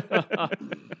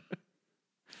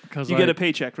 Because You get a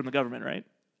paycheck from the government, right?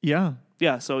 Yeah.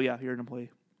 Yeah, so yeah, you're an employee.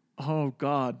 Oh,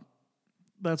 God.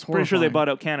 That's horrifying. Pretty sure they bought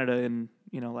out Canada in,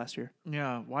 last year.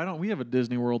 Yeah. Why don't we have a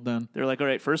Disney World then? They're like, all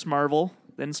right, first Marvel,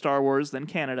 then Star Wars, then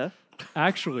Canada.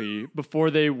 Actually, before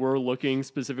they were looking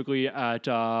specifically at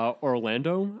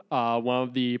Orlando, one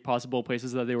of the possible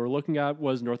places that they were looking at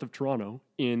was north of Toronto,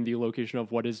 in the location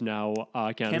of what is now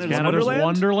Canada's Canada's Canada's Wonderland?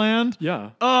 Wonderland?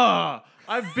 Yeah.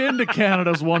 I've been to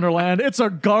Canada's Wonderland. It's a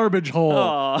garbage hole.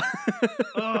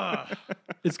 Aw.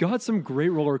 It's got some great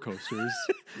roller coasters.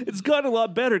 It's gotten a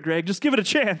lot better, Greg. Just give it a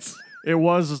chance. It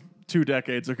was 2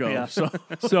 decades ago. Yeah. So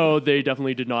So they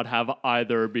definitely did not have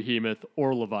either Behemoth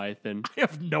or Leviathan. I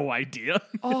have no idea.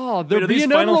 Oh, Wait, they're are these B&M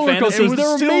Final roller Fantasy- coasters.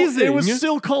 They're still, amazing. It was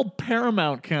still called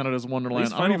Paramount Canada's Wonderland.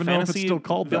 These I don't Final even know if it's Fantasy still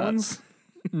called villains.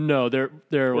 No, they're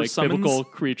like summons? biblical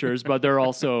creatures, but they're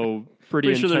also pretty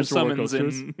Pretty sure there's intense roller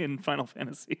summons coasters. in Final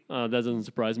Fantasy. That doesn't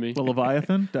surprise me. that. The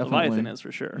Leviathan? Definitely. Leviathan is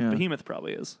for sure. Yeah. Behemoth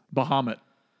probably is. Bahamut.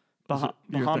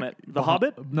 Bahamut. The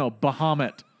Hobbit? No,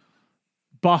 Bahamut.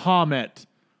 Bahamut.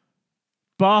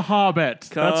 Bahamut.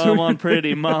 Come on,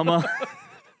 pretty mama.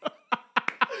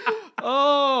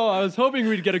 Oh, I was hoping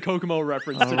we'd get a Kokomo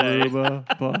reference today. Aruba,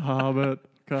 Bahamut.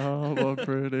 Come on,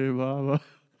 pretty mama.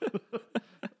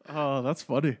 Oh, that's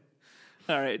funny.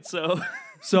 All right, so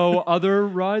So other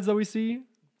rides that we see?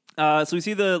 so we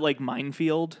see the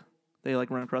minefield. They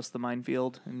run across the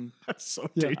minefield, and That's so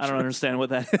I dangerous. don't understand what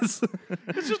that is.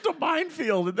 It's just a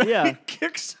minefield, and then Yeah. he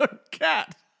kicks a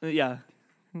cat. Yeah,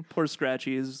 poor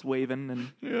Scratchy is waving,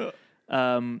 and Yeah.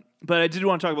 but I did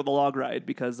want to talk about the log ride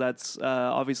because that's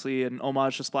obviously an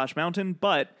homage to Splash Mountain,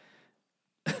 but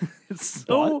it's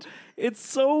so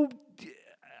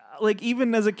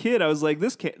even as a kid, I was like,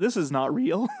 this is not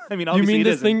real. I mean, You obviously mean it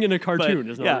this isn't, thing in a but, cartoon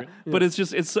is not yeah, real. but it's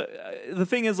the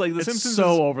thing is The It's Simpsons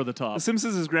so is, over the top. The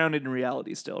Simpsons is grounded in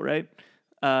reality still, right?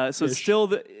 So it's still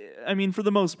for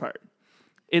the most part,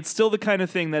 it's still the kind of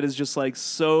thing that is just like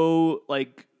so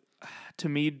like to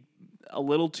me a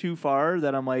little too far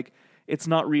that I'm like, it's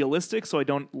not realistic, so I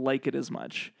don't like it as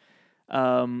much.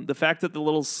 The fact that the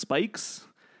little spikes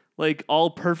like all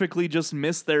perfectly just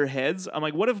miss their heads. I'm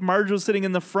like, what if Marge was sitting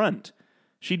in the front?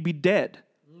 She'd be dead.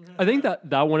 I think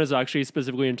that one is actually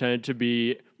specifically intended to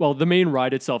be, well, the main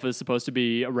ride itself is supposed to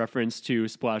be a reference to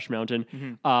Splash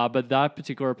Mountain. But that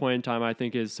particular point in time, I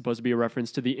think, is supposed to be a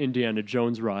reference to the Indiana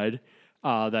Jones ride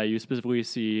that you specifically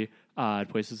see at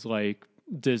places like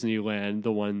Disneyland,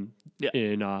 the one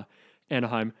in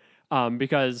Anaheim.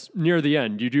 Because near the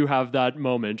end, you do have that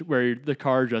moment where the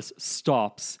car just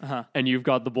stops and you've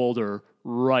got the boulder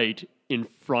right in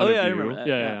front of you. I remember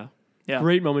that. Yeah.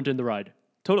 Great moment in the ride.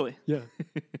 Totally. Yeah.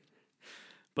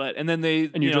 And then they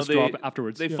just drop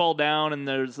afterwards. They fall down and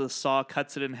there's the saw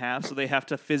cuts it in half, so they have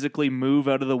to physically move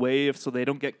out of the way so they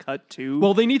don't get cut too.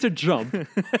 Well, they need to jump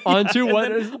onto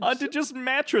onto just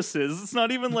mattresses. It's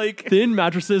not even like thin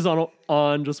mattresses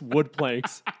on just wood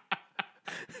planks.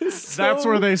 That's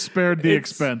where they spared the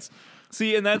expense.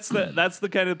 See, and that's the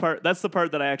kind of part. That's the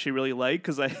part that I actually really like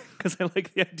because I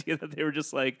like the idea that they were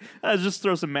just like, just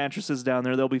throw some mattresses down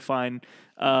there, they'll be fine.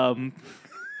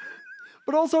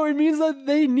 But also, it means that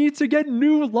they need to get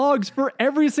new logs for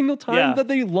every single time that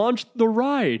they launch the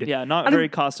ride. Yeah, not very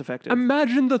cost effective.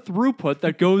 Imagine the throughput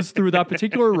that goes through that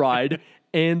particular ride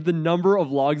and the number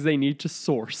of logs they need to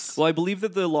source. Well, I believe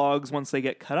that the logs, once they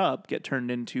get cut up, get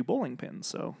turned into bowling pins,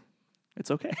 so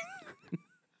it's okay.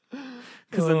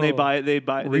 Because then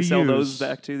they sell those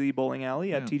back to the bowling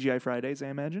alley at TGI Fridays, I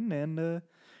imagine, and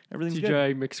everything's good.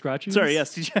 TGI McScratchies? Sorry,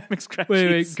 yes, TGI McScratchies.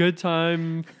 Wait, Good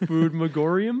Time Food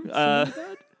Megorium?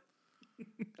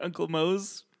 Uncle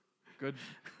Moe's. Good.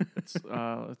 It's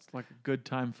like a good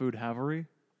time food havery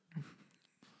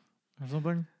or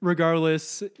something.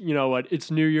 Regardless, you know what?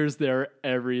 It's New Year's there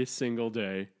every single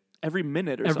day. Every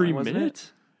minute or every something, wasn't minute?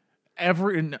 it?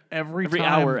 Every time,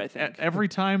 hour, I think. Every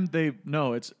time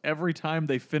it's every time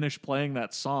they finish playing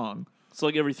that song. It's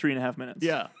like every 3.5 minutes.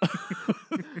 Yeah.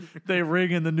 They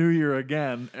ring in the new year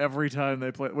again every time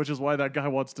they play, which is why that guy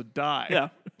wants to die. Yeah.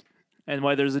 And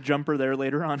why there's a jumper there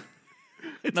later on.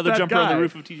 It's another that jumper guy. on the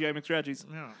roof of TGI McScratchies.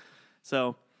 Yeah.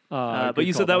 So, but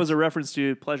you said that was a reference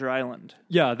to Pleasure Island.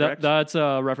 Yeah, correct? that's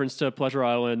a reference to Pleasure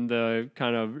Island, the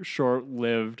kind of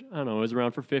short-lived, I don't know, it was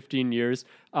around for 15 years.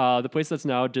 The place that's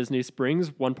now Disney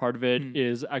Springs, one part of it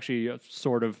is actually a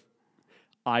sort of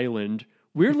island.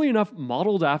 Weirdly enough,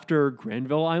 modeled after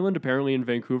Granville Island, apparently in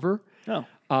Vancouver. Oh.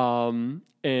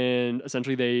 And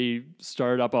essentially they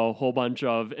started up a whole bunch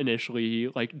of initially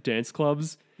like dance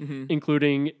clubs,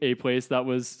 including a place that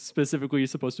was specifically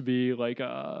supposed to be like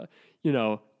a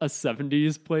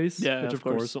 70s place, which of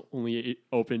course only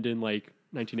opened in like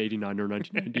 1989 or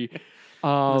 1990. The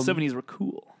 70s were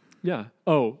cool. Yeah.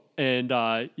 Oh, and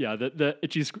the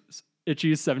Itchy's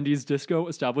 70s disco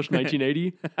established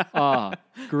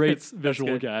 1980. Great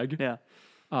visual gag. Yeah.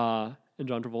 And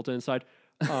John Travolta inside.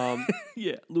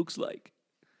 Yeah, looks like.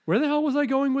 Where the hell was I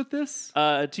going with this?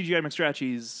 TGI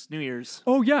McScratchies New Year's.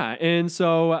 Oh, yeah. And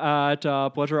so at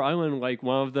Pleasure Island, like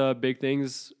one of the big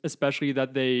things, especially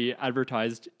that they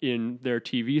advertised in their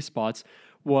TV spots,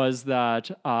 was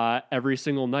that every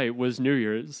single night was New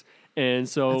Year's. And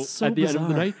so at the end of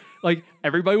the night, like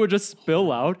everybody would just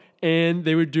spill out and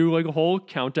they would do like a whole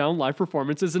countdown, live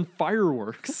performances, and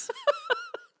fireworks.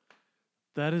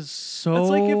 That is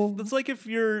so. That's like if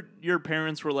your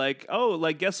parents were like, oh,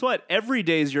 like guess what? Every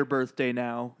day is your birthday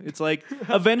now. It's like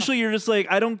eventually you're just like,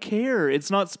 I don't care. It's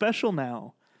not special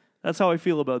now. That's how I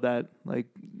feel about that. Like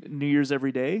New Year's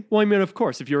every day. Well, I mean, of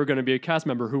course, if you were going to be a cast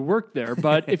member who worked there,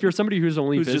 but if you're somebody who's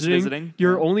only just visiting,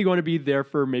 you're only going to be there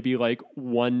for maybe like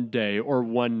one day or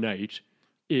one night,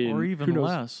 or even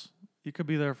less. You could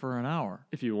be there for an hour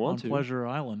if you want on to. Pleasure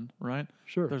Island, right?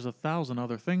 Sure. There's 1,000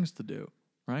 other things to do.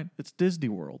 Right? It's Disney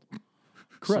World.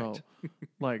 Correct. So,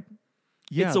 like,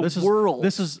 yeah, it's a world.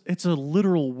 It's a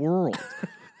literal world.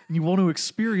 You want to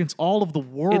experience all of the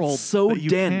world. It's so that you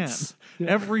dense. Can.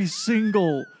 Every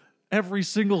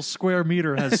single square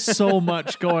meter has so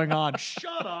much going on.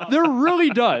 Shut up. There really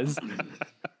does.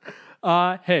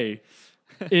 Hey,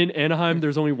 in Anaheim,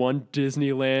 there's only one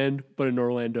Disneyland, but in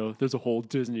Orlando, there's a whole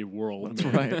Disney World.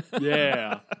 That's right.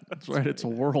 Yeah. That's right. It's a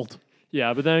world.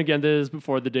 Yeah, but then again, this is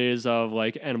before the days of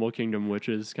like Animal Kingdom, which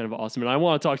is kind of awesome. And I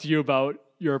want to talk to you about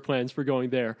your plans for going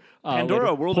there.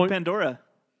 Pandora, World of Pandora.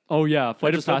 Oh yeah,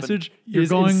 Flight of Passage is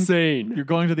insane. You're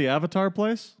going to the Avatar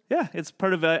place? Yeah, it's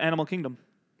part of Animal Kingdom.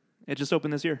 It just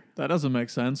opened this year. That doesn't make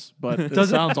sense, but it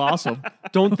sounds awesome.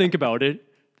 Don't think about it.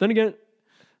 Then again,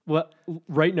 well,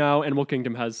 right now, Animal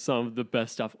Kingdom has some of the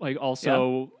best stuff. Like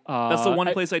also, That's the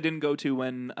one place I didn't go to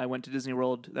when I went to Disney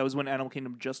World. That was when Animal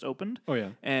Kingdom just opened. Oh yeah.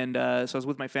 And so I was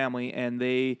with my family, and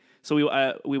we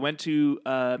went to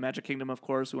Magic Kingdom, of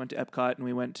course. We went to Epcot, and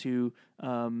we went to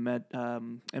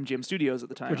MGM Studios at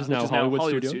the time, Which is now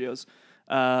Hollywood Studios.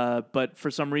 But for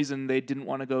some reason, they didn't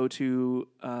want to go to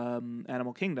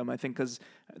Animal Kingdom. I think because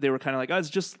they were kind of like, oh,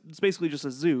 it's basically just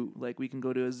a zoo. Like we can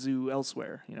go to a zoo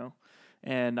elsewhere, you know.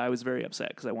 And I was very upset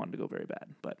because I wanted to go very bad.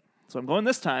 But so I'm going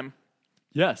this time.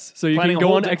 Yes. So you Planning can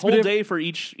go on whole expedition. day for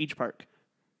each park.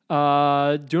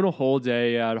 Doing a whole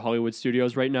day at Hollywood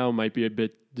Studios right now might be a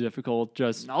bit difficult.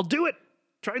 Just I'll do it.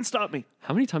 Try and stop me.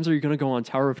 how many times are you going to go on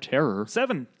Tower of Terror?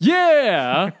 7.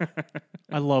 Yeah.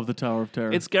 I love the Tower of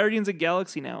Terror. It's Guardians of the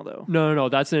Galaxy now, though. No.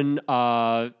 That's in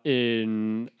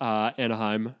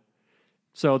Anaheim.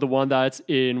 So the one that's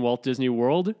in Walt Disney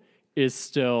World is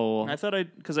still I thought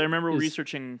because I remember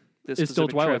researching this. is still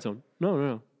specific Twilight trip. Zone.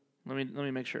 No. Let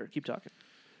me make sure. Keep talking.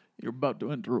 You're about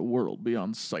to enter a world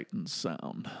beyond sight and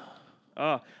sound.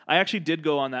 I actually did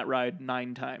go on that ride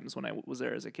 9 times when I was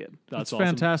there as a kid. That's It's awesome.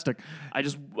 fantastic. I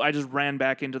just ran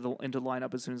back into the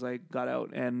lineup as soon as I got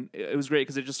out, and it was great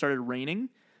because it just started raining.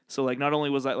 So like not only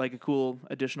was that like a cool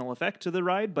additional effect to the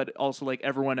ride, but also like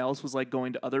everyone else was like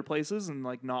going to other places and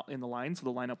like not in the line, so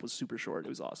the lineup was super short. It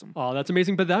was awesome. Oh, that's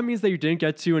amazing. But that means that you didn't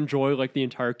get to enjoy like the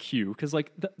entire queue because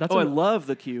like that's I love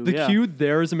the queue. the yeah. queue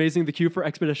there is amazing. The queue for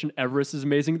Expedition Everest is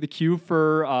amazing. The queue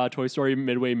for Toy Story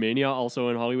Midway Mania, also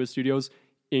in Hollywood Studios,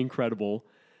 incredible.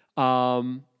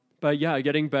 But yeah,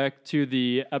 getting back to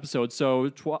the episode.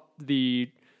 So the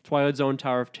Twilight Zone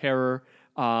Tower of Terror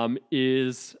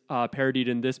is parodied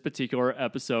in this particular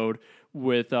episode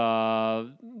with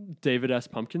David S.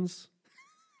 Pumpkins.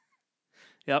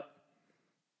 Yep.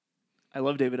 I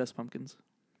love David S. Pumpkins.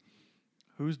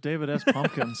 Who's David S.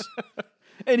 Pumpkins?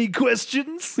 Any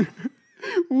questions?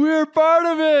 We're part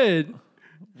of it.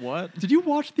 What? Did you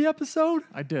watch the episode?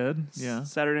 I did. Yeah.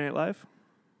 Saturday Night Live.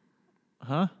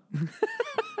 Huh?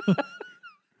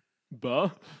 Buh.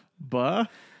 Buh?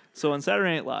 So on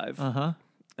Saturday Night Live, Uh-huh.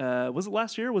 was it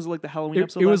last year? Was it like the Halloween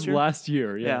episode? It was year? last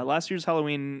year. Yeah, Yeah. last year's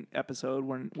Halloween episode,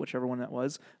 whichever one that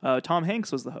was. Tom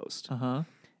Hanks was the host, Uh-huh.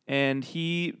 and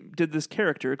he did this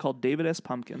character called David S.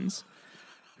 Pumpkins,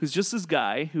 who's just this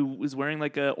guy who was wearing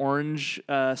like a orange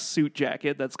suit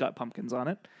jacket that's got pumpkins on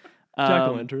it.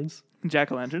 Jack-o'-lanterns.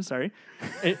 Jack-o'-lantern, sorry.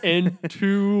 and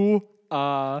two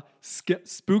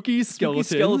spooky skeletons.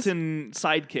 Skeleton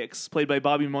sidekicks played by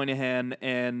Bobby Moynihan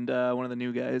and one of the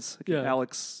new guys, Yeah.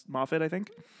 Alex Moffat, I think.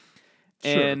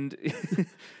 Sure. And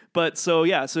but so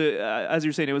as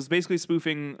you're saying, it was basically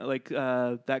spoofing like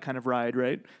that kind of ride,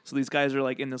 right? So these guys are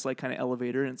like in this like kind of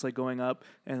elevator, and it's like going up,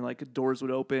 and like doors would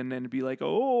open, and it'd be like,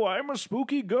 "Oh, I'm a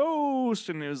spooky ghost,"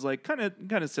 and it was like kind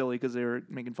of silly because they were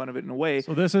making fun of it in a way.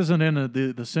 So this isn't in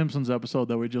the Simpsons episode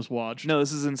that we just watched. No,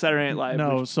 this is in Saturday Night Live.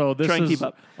 No, which- so this try and is. keep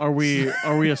up. Are we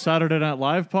a Saturday Night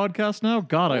Live podcast now?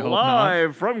 God, I hope not.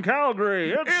 Live from Calgary,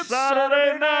 it's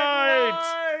Saturday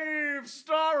night.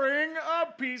 starring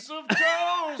a piece of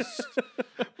toast.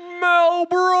 Mel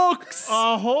Brooks.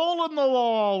 A hole in the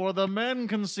wall where the men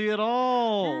can see it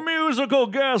all. Musical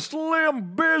guest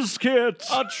Limp Bizkit.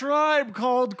 A tribe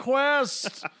called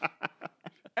Quest.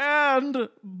 And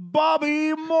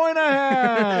Bobby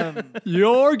Moynihan.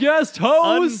 Your guest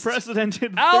host,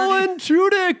 Unprecedented. Alan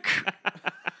Tudyk.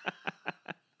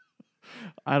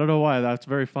 I don't know why. That's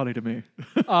very funny to me.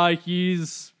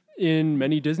 He's in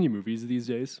many Disney movies these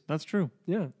days. That's true.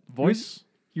 Yeah. Voice.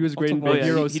 He was great in Oh, Big yeah,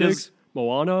 Hero he 6, does-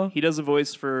 Moana. He does a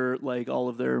voice for like all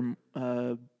of their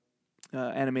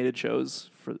animated shows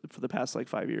for the past like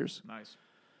 5 years Nice.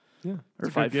 Yeah. or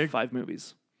a good gig. five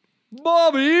movies.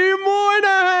 Bobby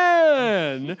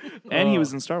Moynihan. And he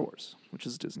was in Star Wars, which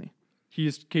is Disney.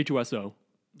 He's K2SO.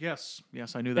 Yes.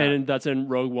 Yes, I knew that. And that's in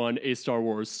Rogue One, a Star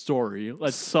Wars story.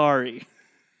 Sorry.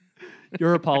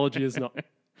 Your apology is not...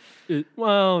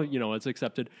 well, it's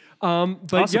accepted. But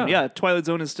Awesome. Yeah, Twilight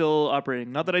Zone is still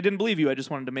operating. Not that I didn't believe you. I just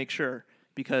wanted to make sure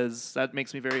because that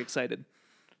makes me very excited.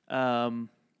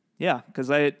 Yeah, because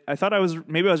I thought I was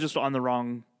just on the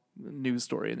wrong news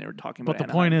story and they were talking about but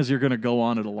the point is, you're going to go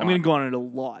on it a lot. I'm going to go on it a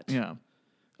lot. Yeah.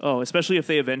 Oh, especially if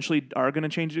they eventually are going to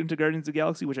change it into Guardians of the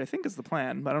Galaxy, which I think is the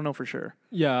plan, but I don't know for sure.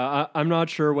 Yeah, I'm not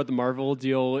sure what the Marvel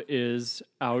deal is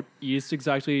out east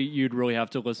exactly. You'd really have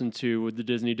to listen to the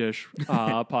Disney Dish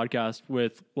podcast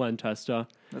with Len Testa.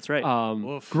 That's right.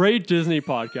 Great Disney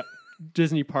podcast,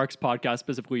 Disney Parks podcast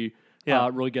specifically.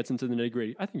 Yeah. Really gets into the nitty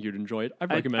gritty. I think you'd enjoy it.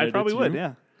 I've I recommended probably it to would, you.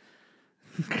 yeah.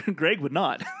 Greg would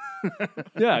not.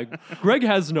 Yeah, Greg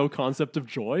has no concept of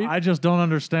joy. I just don't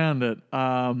understand it.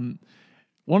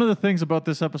 One of the things about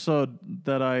this episode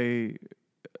that I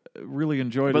really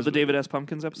enjoyed About is the David S.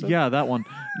 Pumpkins episode? yeah, that one.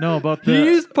 No, about the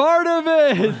He's part of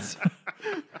it.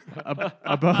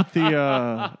 about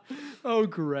the Oh,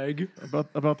 Greg.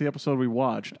 about the episode we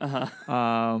watched.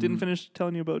 Didn't finish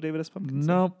telling you about David S. Pumpkins?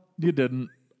 Nope, you didn't.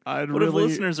 I'd What really, if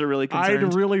listeners are really concerned?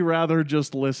 I'd really rather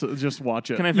just watch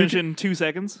it. Can I finish in 2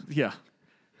 seconds? Yeah.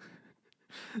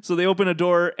 So they open a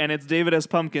door and it's David S.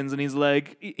 Pumpkins, and he's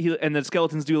like, and the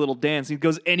skeletons do a little dance. He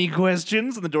goes, "Any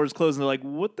questions?" And the door's closed, and they're like,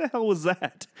 "What the hell was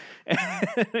that?" And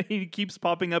he keeps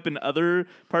popping up in other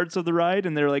parts of the ride,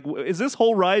 and they're like, "Is this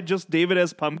whole ride just David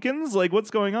S. Pumpkins? Like,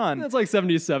 what's going on?" That's like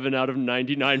 77 out of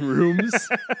 99 rooms.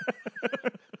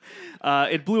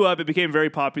 It blew up. It became very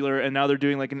popular, and now they're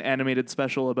doing like an animated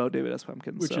special about David S.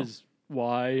 Pumpkins. Which so, is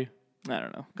why. I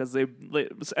don't know, because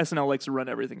SNL likes to run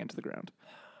everything into the ground.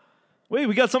 Wait,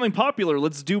 we got something popular.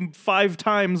 Let's do 5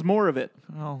 times more of it.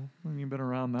 Well, when you've been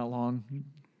around that long,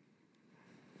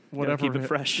 whatever. keep it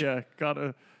fresh. Yeah,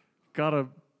 gotta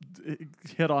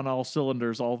hit on all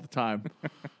cylinders all the time.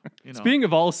 You know. Speaking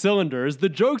of all cylinders, the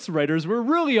jokes writers were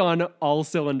really on all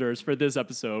cylinders for this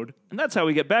episode. And that's how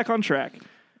we get back on track.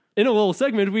 In a little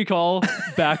segment we call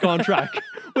Back on Track.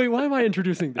 Wait, why am I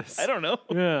introducing this? I don't know.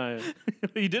 Yeah.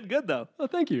 You did good, though. Oh,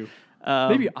 thank you.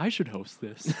 Maybe I should host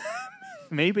this.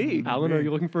 Maybe. Alan, are you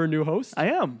looking for a new host? I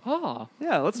am. Ah.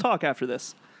 Yeah, let's talk after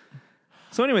this.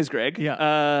 So anyways, Greg,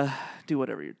 Yeah. do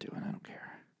whatever you're doing. I don't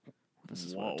care. This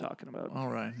is what I'm talking about. All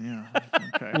right. Yeah.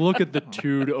 Okay. Look at the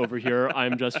dude over here.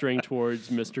 I'm gesturing towards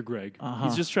Mr. Greg.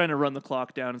 He's just trying to run the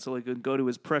clock down so he can go to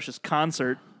his precious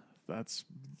concert. That's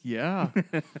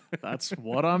that's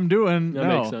what I'm doing. That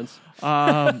makes sense.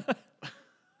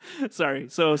 Sorry.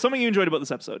 So something you enjoyed about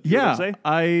this episode. You Yeah, wanna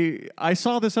say? I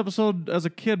saw this episode as a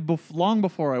kid long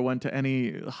before I went to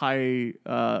any high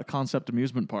concept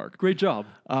amusement park. Great job.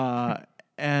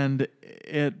 And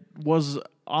it was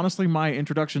honestly my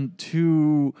introduction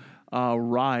to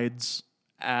rides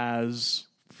as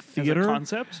theater As a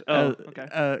concept? Oh,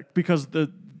 okay. Because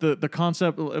the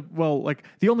concept, well, like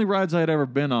the only rides I had ever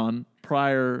been on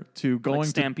prior to going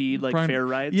Stampede, to like fair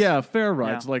rides? Yeah, fair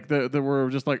rides. Yeah. Like there were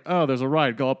just like, oh, there's a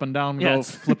ride, go up and down, Yeah, go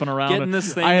it's flipping around. Get in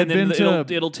this thing, I had and then been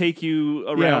to it'll take you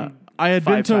around. yeah, I had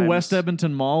 5 been to times. West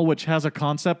Edmonton Mall, which has a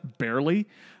concept barely,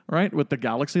 right, with the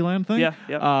Galaxyland thing.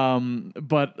 Yeah.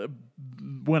 But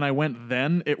when I went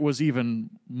then, it was even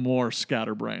more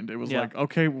scatterbrained. It was Yeah. like,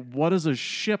 okay, what is a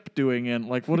ship doing in?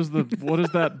 Like, what is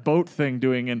that boat thing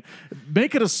doing in?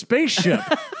 Make it a spaceship.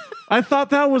 I thought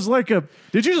that was like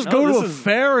did you just go to a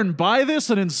fair and buy this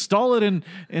and install it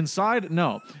inside?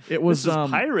 No, it was This is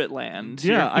Pirate Land.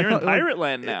 yeah, you're I in thought, Pirate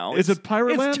Land now. Is it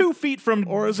Pirate Land? It's 2 feet from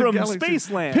or is it Galaxy? Space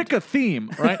Land. Pick a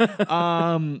theme, right?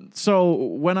 So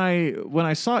when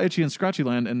I saw Itchy and Scratchy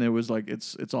Land, and it was like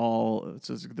it's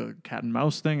the cat and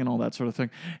mouse thing and all that sort of thing.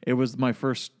 It was my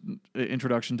first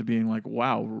introduction to being like,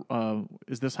 wow,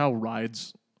 is this how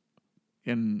rides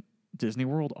in Disney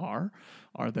World are?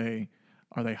 Are they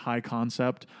high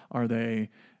concept? Are they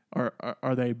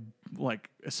like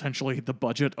essentially the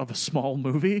budget of a small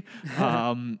movie?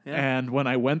 And when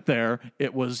I went there,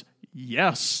 it was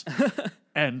yes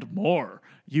and more.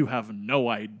 You have no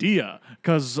idea,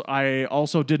 because I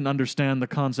also didn't understand the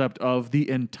concept of the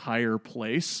entire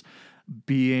place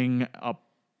being a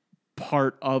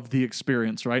part of the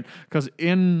experience, right? Because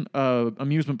in an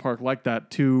amusement park like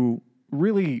that, to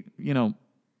really,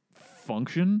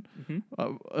 function,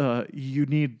 you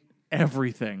need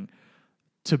everything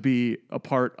to be a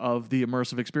part of the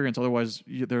immersive experience. Otherwise,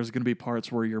 there's going to be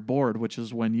parts where you're bored, which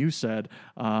is when you said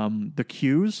the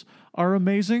queues are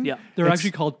amazing. Yeah. They're It's-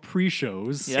 actually called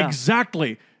pre-shows. Yeah.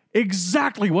 Exactly.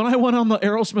 When I went on the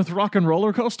Aerosmith Rock and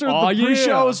Roller Coaster, the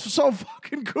pre-show yeah. is so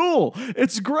fucking cool.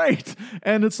 It's great.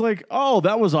 And it's like, oh,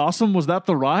 that was awesome. Was that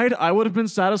the ride? I would have been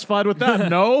satisfied with that.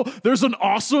 No, there's an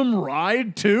awesome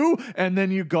ride too. And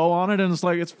then you go on it and it's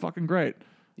like, it's fucking great.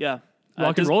 Yeah.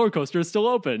 Rock and Roller Coaster is still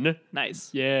open. Nice.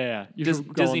 Yeah. You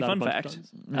should go Disney on that fun a bunch of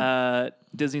fact. times.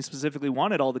 Disney specifically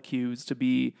wanted all the queues to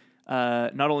be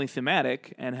not only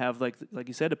thematic and have like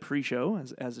you said, a pre-show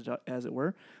as it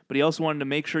were, but he also wanted to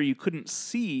make sure you couldn't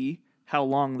see how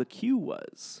long the queue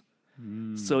was.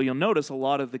 So you'll notice a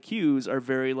lot of the queues are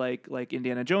very like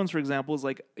Indiana Jones, for example, is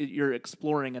like you're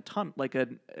exploring a ton, like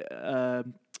an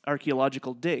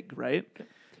archaeological dig, right?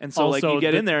 And so like Also, you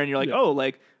get in there and you're like, yeah. oh,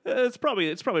 like it's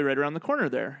probably right around the corner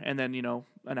there. And then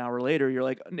an hour later you're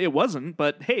like, it wasn't,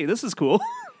 but hey, this is cool.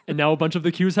 And now a bunch of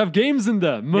the queues have games in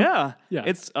them. Yeah. Yeah.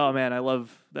 It's oh man, I love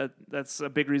that. That's a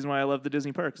big reason why I love the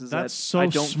Disney parks. Is That's that so I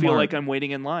don't feel smart. like I'm waiting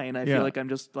in line. I Yeah. feel like I'm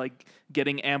just like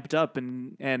getting amped up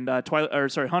and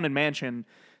Haunted Mansion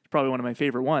is probably one of my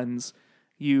favorite ones.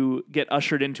 you get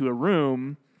ushered into a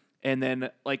room, and then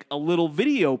like a little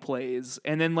video plays,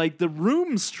 and then like the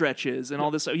room stretches and all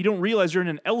this. You don't realize you're in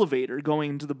an elevator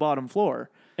going to the bottom floor.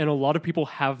 And a lot of people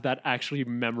have that actually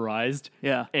memorized.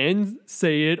 Yeah. And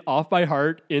say it off by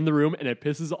heart in the room, and it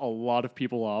pisses a lot of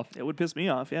people off. It would piss me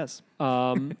off, yes.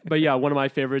 But yeah, one of my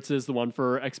favorites is the one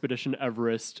for Expedition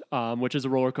Everest, which is a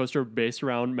roller coaster based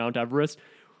around Mount Everest.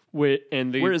 Where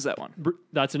is that one?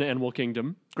 That's in Animal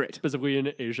Kingdom. Great. Specifically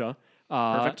in Asia.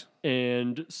 Perfect.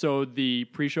 And so the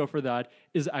pre-show for that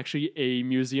is actually a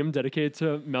museum dedicated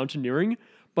to mountaineering.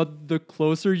 But the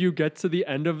closer you get to the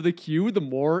end of the queue, the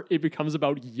more it becomes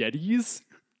about Yetis.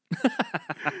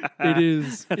 It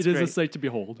is a great. sight to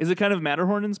behold. Is it kind of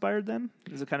Matterhorn inspired then?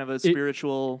 Is it kind of a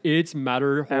spiritual... It's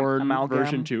Matterhorn amalgam?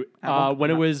 version 2. When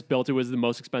it was built, it was the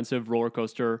most expensive roller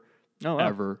coaster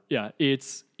ever. Yeah,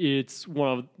 it's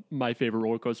one of my favorite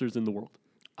roller coasters in the world.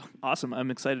 Awesome. I'm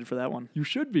excited for that one. You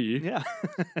should be. Yeah.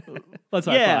 Let's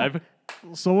high five.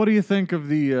 So, what do you think of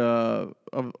the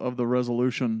of the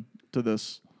resolution to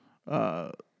this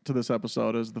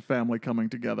episode? As the family coming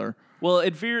together? Well,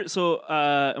 it veers. So,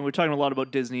 and we're talking a lot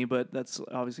about Disney, but that's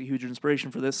obviously a huge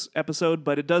inspiration for this episode.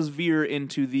 But it does veer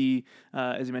into the,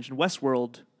 as you mentioned,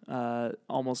 Westworld,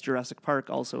 almost Jurassic Park,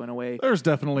 also in a way. There's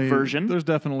definitely version. There's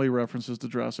definitely references to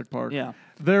Jurassic Park. Yeah,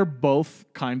 they're both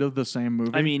kind of the same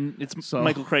movie. I mean, it's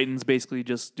Michael Crichton's basically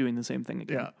just doing the same thing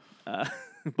again. Yeah,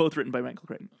 both written by Michael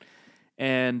Crichton,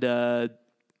 and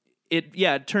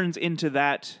it turns into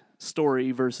that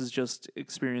story versus just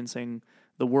experiencing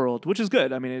the world, which is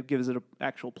good. I mean, it gives it an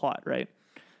actual plot, right?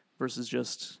 Versus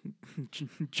just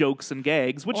jokes and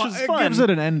gags, which is fun. It gives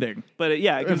it an ending. But it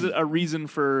gives it a reason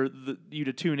for you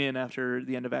to tune in after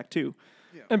the end of Act 2.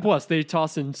 Yeah. And plus, they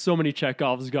toss in so many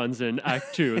Chekhov's guns in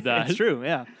Act 2 that It's true,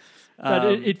 yeah. that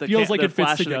it feels like it fits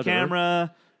flash together. Of the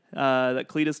camera that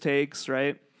Cletus takes,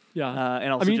 right? Yeah.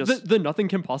 And also I mean, just... the nothing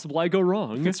can possibly go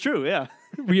wrong. It's true, yeah.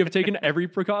 We have taken every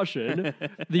precaution.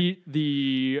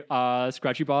 The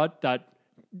Scratchy Bot that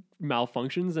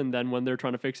malfunctions, and then when they're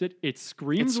trying to fix it, it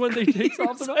screams when they take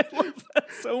off the I love that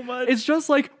so much. It's just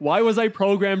like, why was I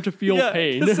programmed to feel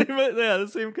pain? The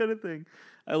same kind of thing.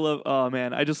 I love. Oh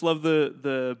man, I just love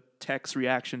the tech's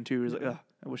reaction too. It's like, ugh,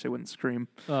 I wish they wouldn't scream.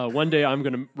 One day I'm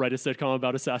gonna write a sitcom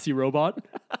about a sassy robot.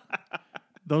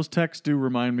 Those texts do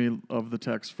remind me of the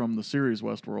text from the series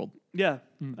Westworld. Yeah,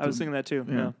 I was thinking that too.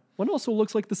 Yeah. One also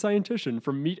looks like the scientician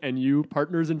from Meet and You,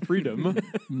 Partners in Freedom.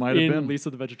 Might have been Lisa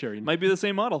the Vegetarian. Might be the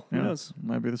same model. Who knows?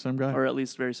 Might be the same guy. Or at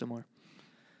least very similar.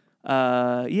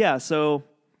 So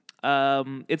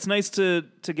it's nice to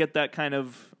get that kind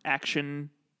of action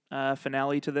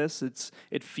finale to this.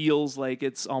 It feels like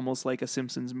it's almost like a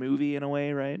Simpsons movie in a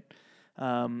way, right?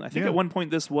 I think at one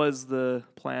point this was the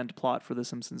planned plot for the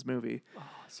Simpsons movie,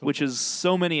 which is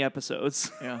so many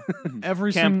episodes. Yeah,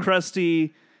 Camp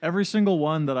Krusty. Every single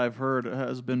one that I've heard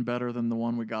has been better than the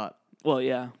one we got. Well,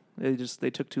 yeah,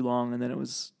 they took too long, and then it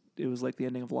was like the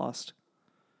ending of Lost.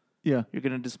 Yeah, You're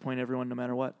gonna disappoint everyone no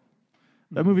matter what.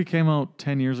 that movie came out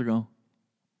 10 years ago.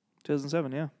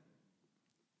 2007, yeah.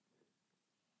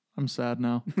 I'm sad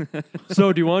now.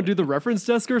 So, do you want to do the reference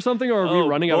desk or something, or are we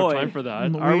running out of time for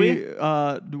that? Are we?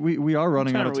 We are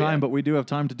running out of time, at? but we do have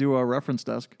time to do our reference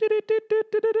desk.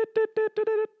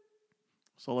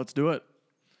 So let's do it.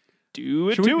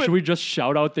 Should we just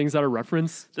shout out things that are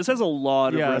referenced? This has a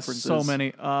lot of Yeah, references. so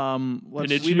many.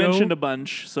 We mentioned a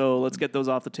bunch, so let's get those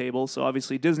off the table. So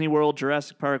obviously Disney World,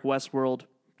 Jurassic Park, Westworld,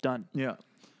 done. Yeah.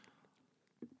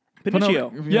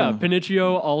 Pinocchio. Yeah,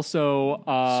 Pinocchio, also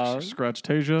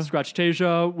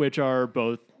Scratch-Tasia, which are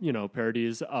both,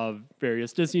 parodies of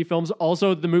various Disney films.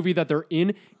 Also, the movie that they're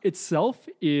in itself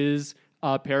is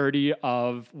a parody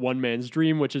of One Man's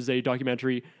Dream, which is a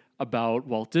documentary about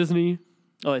Walt Disney.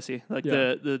 Oh, I see. Like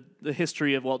the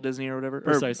history of Walt Disney or whatever.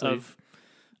 Precisely. Or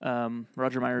of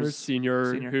Roger Myers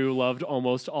Senior, who loved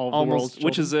almost all of the world's children.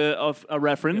 Which is a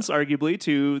reference, arguably,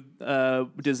 to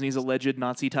Disney's alleged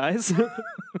Nazi ties.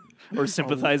 Or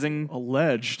sympathizing.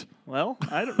 Alleged. Well,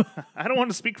 I don't want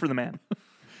to speak for the man.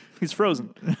 He's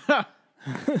frozen.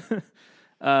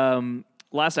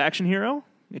 Last Action Hero,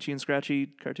 Itchy and Scratchy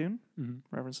cartoon.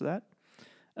 Reference to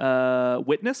that.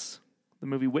 Witness. The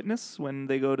movie Witness, when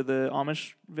they go to the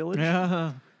Amish village.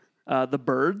 Yeah. The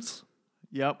Birds.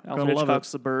 Yep. Alfred Gotta love Hitchcock's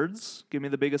it. The Birds. Give me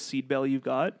the biggest seed bell you've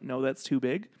got. No, that's too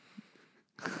big.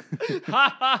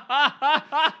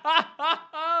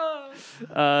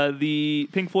 The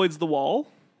Pink Floyd's The Wall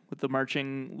with the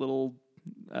marching little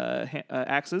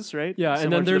axes, right? Yeah, Similar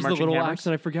and then to there's the marching little hammers. axe,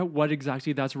 and I forget what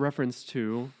exactly that's reference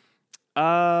to.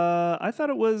 I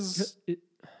thought it was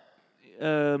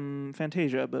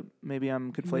Fantasia, but maybe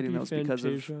I'm conflating Maybe those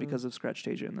Fantasia. because of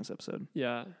Scratchtasia in this episode.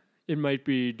 Yeah, it might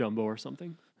be Dumbo or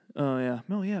something. Oh yeah,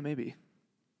 no, yeah, maybe.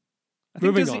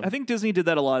 Moving on. I think Disney did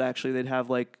that a lot. Actually, they'd have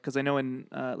because I know in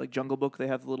like Jungle Book they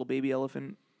have the little baby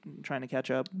elephant trying to catch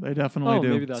up. They definitely Oh, do.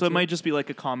 maybe that's So it it. might just be like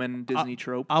a common Disney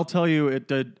trope. I'll tell you, it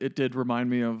did remind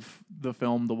me of the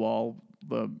film The Wall,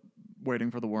 the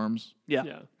Waiting for the Worms. Yeah,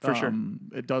 Yeah. for sure.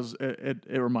 It does. It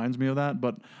reminds me of that,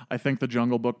 but I think the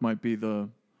Jungle Book might be the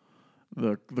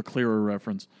clearer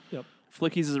reference. Yep.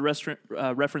 Flickies is a restaurant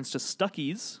reference to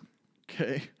Stuckey's.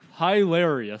 Okay.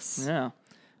 Hilarious. Yeah.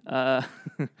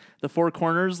 The Four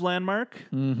Corners landmark.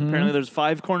 Mm-hmm. Apparently, there's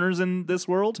 5 corners in this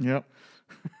world. Yep.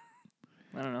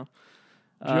 I don't know.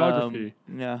 Geography.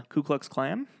 Yeah, Ku Klux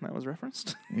Klan. That was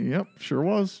referenced. Yep. Sure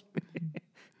was.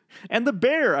 And the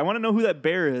bear. I want to know who that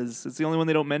bear is. It's the only one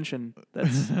they don't mention.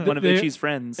 That's one of They- Itchy's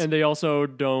friends. And they also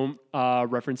don't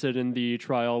reference it in the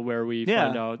trial where we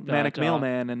find out that Manic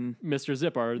Mailman and Mr.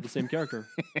 Zip are the same character.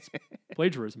 It's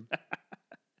plagiarism.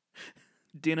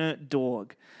 Dinner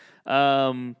Dog.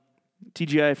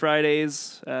 TGI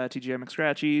Fridays, TGI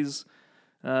McScratchies.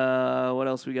 What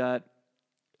else we got?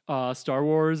 Star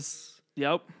Wars,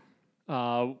 Yep.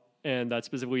 and that's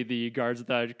specifically the guards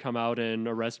that come out and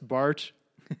arrest Bart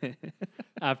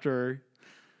after.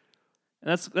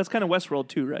 And that's kind of Westworld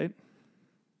too, right?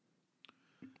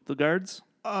 The guards?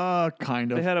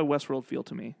 Kind They of. had a Westworld feel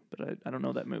to me, but I don't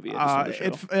know that movie. I just know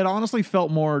the show. It honestly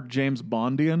felt more James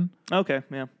Bondian. Okay,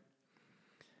 yeah.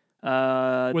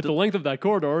 With the length of that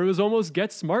corridor, it was almost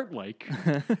Get Smart like.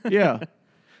 Yeah.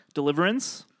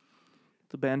 Deliverance,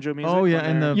 the banjo music. Oh, yeah, when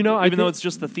and they're- the- You know, I even though think- it's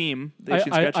just the theme, the Itchy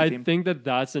and I Scratchy theme. think that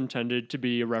that's intended to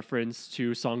be a reference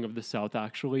to Song of the South,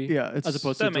 actually. Yeah, it's- as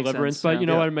opposed to That makes Deliverance. sense, But yeah. you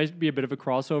know Yeah. what? It might be a bit of a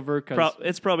crossover because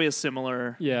It's probably a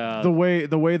similar. yeah, The way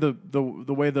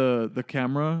the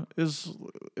camera is.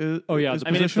 Oh, yeah, is the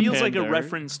I mean, it position feels pan like a there.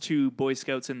 reference to Boy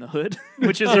Scouts in the Hood,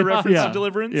 which is a reference Yeah, to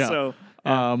Deliverance. yeah. So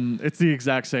It's the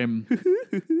exact same.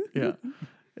 Yeah,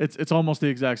 it's almost the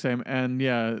exact same, and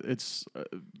yeah, it's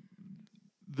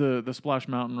the Splash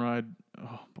Mountain ride.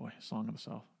 Oh boy, Song of the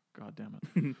South. God damn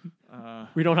it.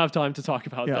 we don't have time to talk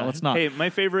about Yeah, that. let's not. hey, my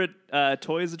favorite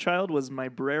toy as a child was my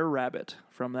Brer Rabbit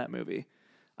from that movie.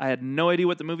 I had no idea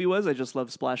what the movie was. I just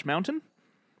loved Splash Mountain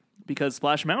because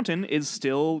Splash Mountain is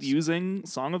still using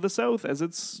Song of the South as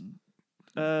its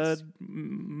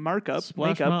markup.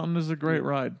 Splash makeup. Mountain is a great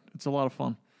ride. It's a lot of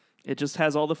fun. It just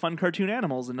has all the fun cartoon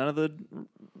animals and none of the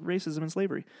racism and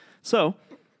slavery. So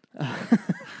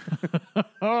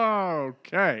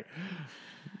Okay.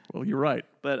 Well, you're right.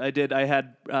 but I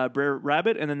had Brer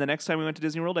Rabbit, and then the next time we went to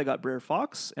Disney World, I got Brer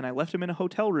Fox, and I left him in a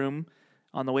hotel room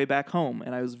on the way back home,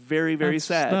 and I was very, very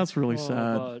sad. That's really Oh,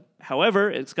 sad. but However,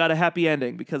 it's got a happy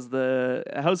ending because the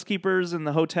housekeepers in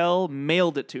the hotel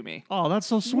mailed it to me. Oh, that's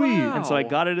so sweet. Wow. And so I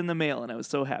got it in the mail, and I was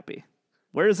so happy.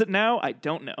 Where is it now? I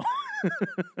don't know.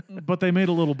 But they made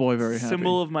a little boy very happy.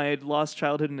 Symbol of my lost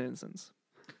childhood and innocence.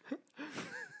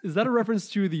 is that a reference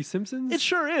to The Simpsons? It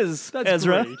sure is, That's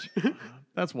Ezra. great.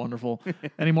 That's wonderful.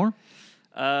 Any more?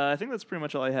 I think that's pretty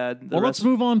much all I had. The Well, let's rest-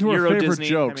 move on to our Euro favorite Disney.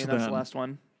 jokes I mean, that's then. the last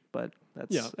one, but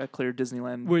that's Yeah. a clear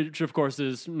Disneyland. Which, of course,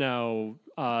 is now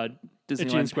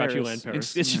Itchy and Scratchy Land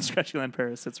Paris. Itchy and Scratchy Land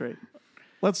Paris. That's right.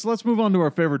 Let's move on to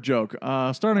our favorite joke.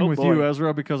 Starting Oh, with boy. you,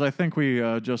 Ezra, because I think we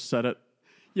just said it.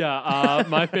 Yeah,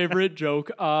 my favorite joke.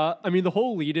 I mean, the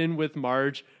whole lead-in with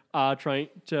Marge trying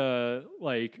to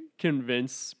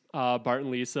convince Bart and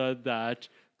Lisa that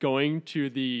going to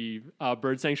the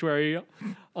bird sanctuary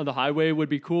on the highway would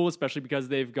be cool, especially because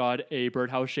they've got a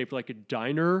birdhouse shaped like a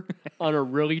diner on a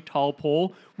really tall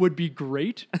pole. Would be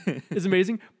great. Is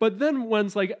amazing. But then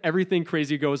once everything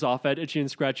crazy goes off at Itchy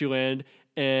and Scratchy Land,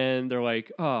 and they're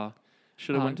like,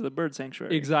 Should have went to the bird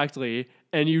sanctuary. exactly.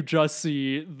 And you just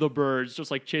see the birds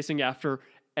just chasing after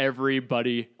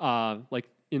everybody,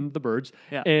 in the birds.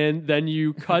 Yeah. And then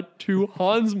you cut to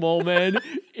Hans Moleman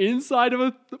inside of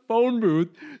a phone booth,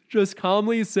 just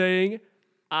calmly saying,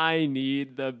 I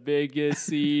need the biggest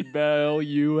seed bell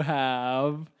you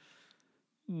have.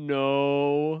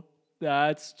 No,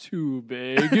 that's too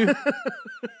big.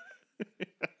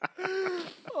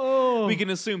 Oh, We can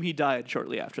assume he died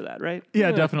shortly after that, right?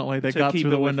 Yeah, definitely. They To got keep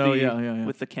through it the with window. the- Yeah.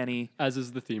 With the Kenny. as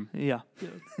is the theme. Yeah.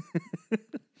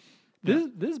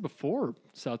 This is before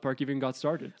South Park even got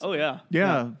started. Oh yeah.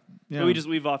 Yeah. But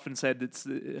we've often said it's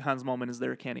Hans Moleman is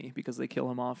their Kenny because they kill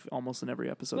him off almost in every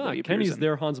episode. No, that he appears Kenny's in.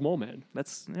 their Hans Moleman.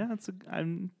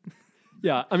 I'm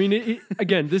Yeah, I mean,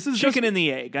 again, this is chicken in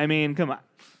the egg. I mean, come on.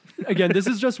 this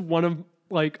is just one of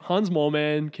Hans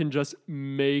Moleman can just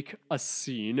make a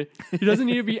scene. He doesn't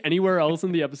need to be anywhere else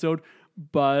in the episode,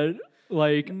 but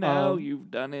Now you've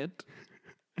done it.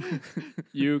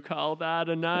 You call that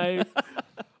a knife?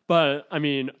 But I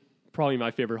mean, probably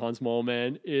my favorite Hans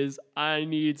moment is I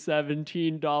need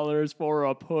 $17 for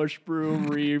a push broom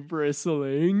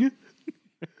rebristling.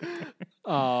 With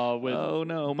Oh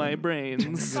no, my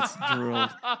brains. Gets drilled.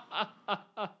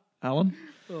 Alan?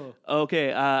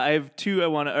 Okay, I have three I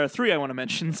want to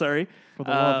mention. Sorry, For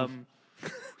the love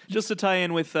just to tie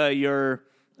in with your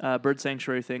bird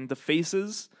sanctuary thing, the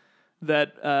faces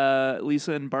that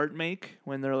Lisa and Bart make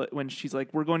when she's like,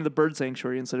 "We're going to the bird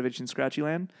sanctuary instead of Itchy and Scratchy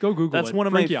Land." Go Google That's it. one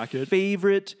of Frankie my Ackett.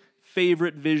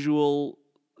 favorite visual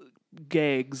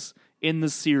gags in the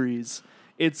series.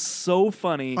 It's so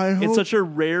funny. It's such a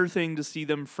rare thing to see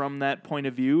them from that point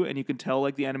of view, and you can tell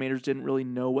like the animators didn't really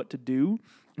know what to do,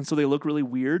 and so they look really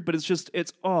weird. But the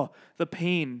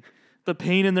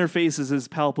pain in their faces is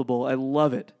palpable. I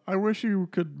love it. I wish you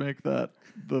could make that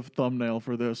the thumbnail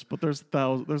for this, but there's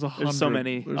thousands. There's 100. There's so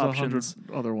many There's options.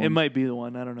 100 other ones. It might be the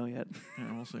one. I don't know yet.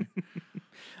 Yeah, we'll see.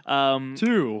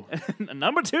 2.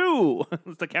 Number 2.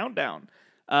 It's the countdown.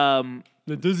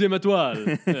 Le deuxième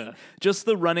étoile. Yeah. Just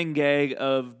the running gag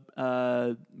of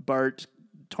Bart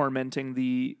tormenting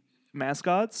the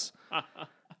mascots.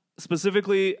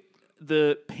 Specifically,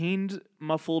 the pained,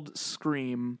 muffled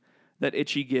scream that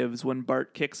Itchy gives when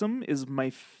Bart kicks him is my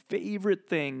favorite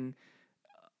thing.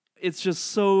 It's just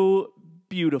so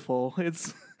beautiful.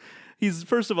 He's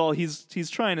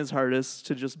trying his hardest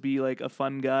to just be like a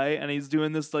fun guy, and he's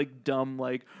doing this like dumb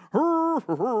like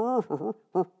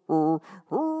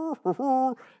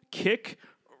kick.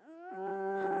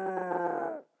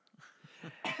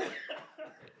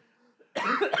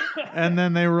 And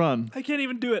then they run. I can't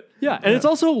even do it. Yeah, and it's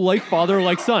also like father,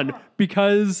 like son,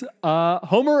 because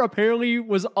Homer apparently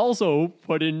was also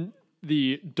put in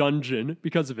the dungeon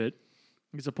because of it.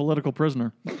 He's a political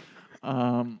prisoner.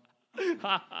 Yeah.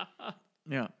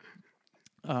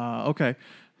 Okay.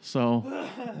 So,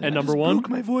 And number 1, Broke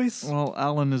my voice. well,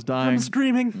 Alan is dying. I'm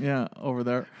screaming. Yeah, over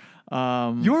there.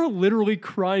 you're literally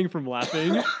crying from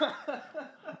laughing.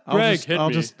 I'll Greg, just, hit I'll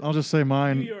me. just say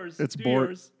mine. Do yours. It's Do Bort.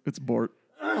 yours. It's Bort.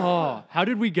 Oh, how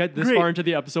did we get this Great. far into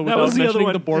the episode That without was the other mentioning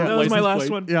one. the board That was my license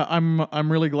last plate? one. Yeah,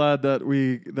 I'm really glad that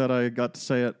I got to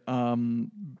say it.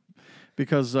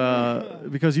 Because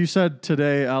you said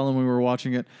today, Alan, when we were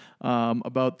watching it,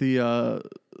 about the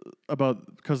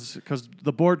because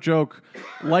the Bort joke,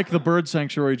 like the bird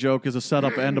sanctuary joke, is a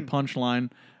setup and a punchline.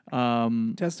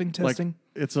 Testing. Like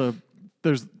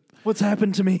there's What's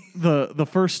happened to me? the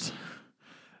first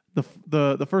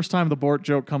time the Bort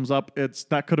joke comes up,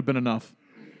 that could have been enough,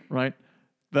 right?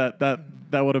 That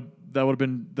would have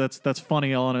been that's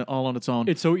funny all on its own.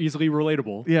 It's so easily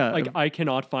relatable. Yeah. Like, I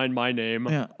cannot find my name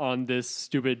Yeah. on this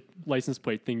stupid license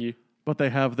plate thingy. But they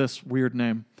have this weird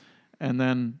name, and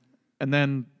then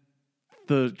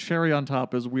the cherry on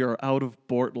top is we are out of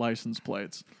Bort license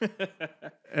plates.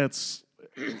 It's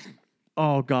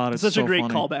oh god, it's Such so a great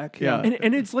funny. callback. Yeah,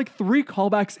 And it's like 3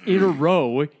 callbacks in a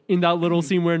row in that little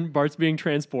scene when Bart's being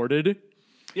transported.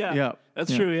 Yeah.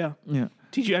 That's Yeah. true. Yeah. yeah.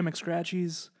 TGI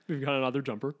McScratchies. We've got another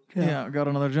jumper. Yeah, got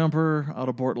another jumper out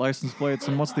of Bort license plates,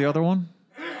 and what's the other one?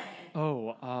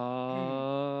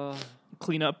 Oh,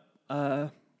 Clean up.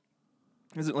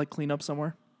 Is it like clean up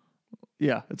somewhere?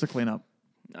 Yeah, it's a cleanup.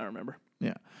 I don't remember.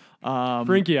 Yeah.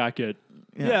 Frankie Ackett.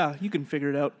 Yeah. You can figure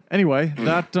it out. Anyway,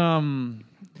 that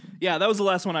Yeah, that was the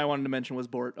last one I wanted to mention was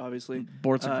Bort, obviously.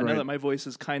 Bort's Now great. that my voice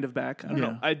is kind of back. I don't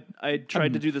know. Yeah. I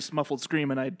tried to do this muffled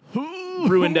scream and I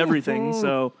ruined everything.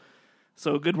 So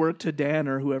good work to Dan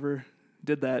or whoever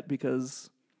did that, because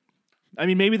I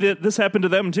mean, maybe this happened to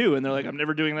them too, and they're like, I'm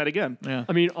never doing that again. Yeah.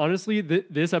 I mean, honestly,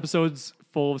 this episode's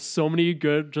full of so many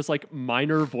good, just like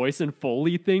minor voice and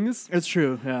Foley things. It's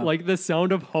true. Yeah. Like the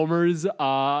sound of Homer's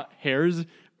hairs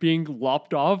being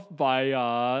lopped off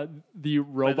by the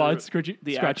robot the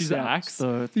Scratchy's axe,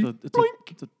 yeah. axe.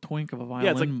 It's a twink of a violin.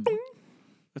 Yeah, it's like ding.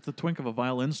 It's a twink of a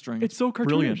violin string. It's so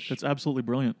brilliant. cartoonish. It's absolutely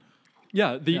brilliant.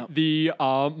 Yeah, the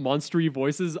monstery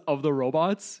voices of the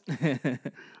robots,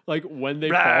 like when they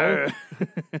fall.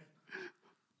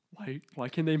 Why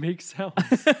can they make sounds?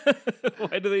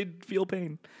 Why do they feel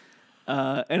pain?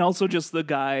 And also just the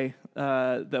guy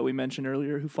that we mentioned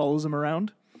earlier who follows him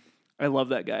around. I love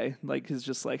that guy. Like, he's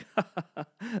just like,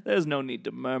 there's no need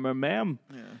to murmur, ma'am.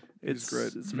 Yeah, it's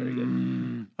great. It's very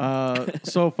good.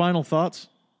 So final thoughts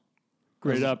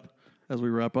Great up. as we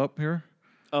wrap up here.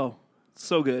 Oh,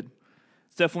 so good.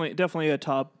 It's definitely a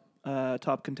top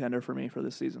contender for me for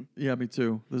this season. Yeah, me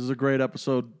too. This is a great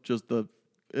episode.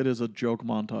 It is a joke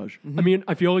montage. I mean,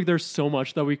 I feel like there's so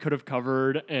much that we could have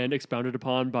covered and expounded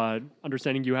upon, but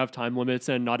understanding you have time limits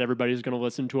and not everybody's going to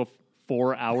listen to a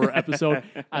 4-hour episode.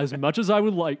 As much as I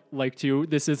would like to,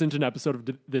 this isn't an episode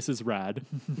of This Is Rad.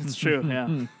 It's true,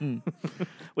 yeah.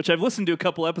 Which I've listened to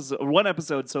one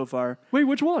episode so far. Wait,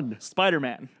 which one?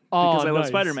 Spider-Man. Oh, Because I love nice.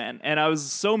 Spider-Man. And I was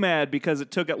so mad because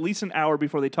it took at least an hour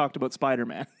before they talked about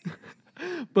Spider-Man.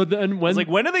 But then when It's like,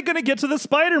 when are they going to get to the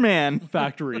Spider-Man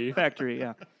factory? factory?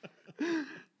 Yeah.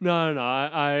 No,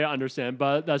 I understand,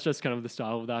 but that's just kind of the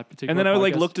style of that particular. And then I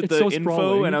podcast. looked at It's the so info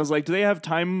sprawling. and I was like, do they have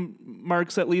time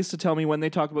marks at least to tell me when they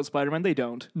talk about Spider-Man? They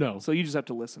don't. No. So you just have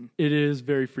to listen. It is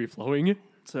very free flowing.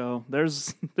 So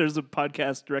there's a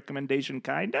podcast recommendation,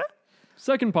 kinda.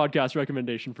 Second podcast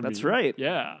recommendation for me. That's right.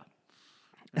 Yeah.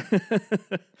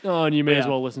 Oh, and you may as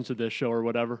Yeah. well listen to this show or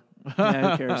whatever.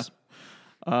 Yeah, who cares?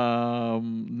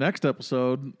 Next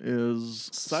episode is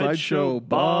Sideshow Sideshow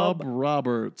Bob Bob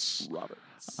Roberts. Roberts.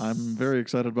 I'm very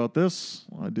excited about this.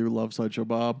 I do love Sideshow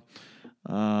Bob.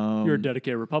 You're a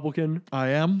dedicated Republican. I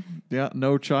am. Yeah,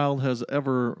 no child has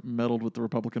ever meddled with the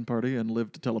Republican Party and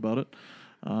lived to tell about it.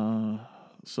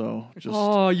 So just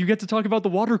Oh, you get to talk about the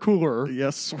water cooler.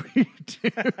 yes, we do.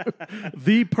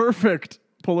 The perfect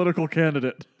political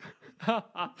candidate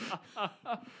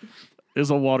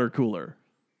is a water cooler.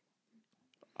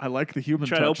 I like the human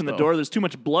Try touch, to open the though. door. There's too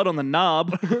much blood on the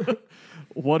knob.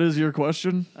 What is your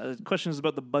question? The question is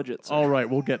about the budget. sir. All right,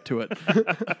 we'll get to it.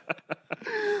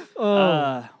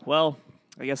 Well,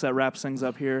 I guess that wraps things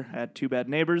up here at Two Bad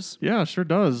Neighbors. Yeah, sure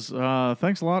does.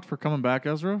 Thanks a lot for coming back,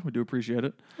 Ezra. We do appreciate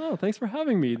it. Oh, thanks for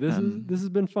having me. This has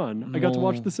been fun. I got to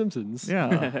watch well, The Simpsons.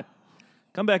 Yeah,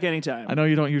 Come back anytime. I know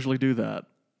you don't usually do that.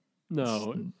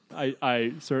 No,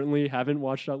 I certainly haven't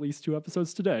watched at least 2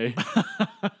 episodes today.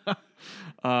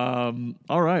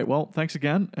 All right, well, thanks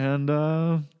again,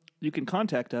 and You can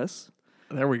contact us.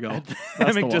 there we go. That's the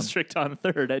Hemming one. District on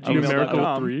Third at was- Numerical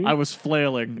gmail.com. 3. I was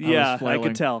flailing. Yeah, I flailing.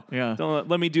 could tell. Yeah. Don't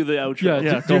let me do the outro. Yeah,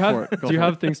 Yeah, do you go have, for it. Go do you for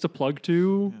have things to plug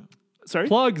to? Sorry?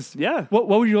 Plugs. Yeah. What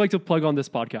would you like to plug on this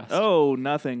podcast? Oh,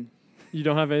 nothing. You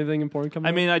don't have anything important coming I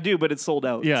up? mean, I do, but it's sold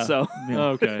out. Yeah. So Yeah. Oh,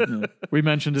 okay. We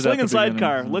mentioned it Sling at the and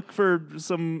Sidecar. beginning. Look for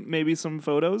maybe some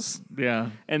photos Yeah,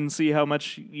 and see how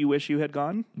much you wish you had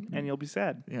gone, and you'll be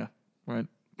sad. yeah, right.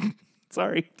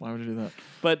 Sorry. Why would you do that?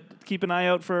 But keep an eye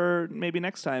out for maybe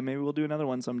next time. Maybe we'll do another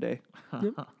one someday.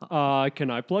 Can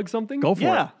I plug something? Go for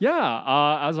Yeah. it.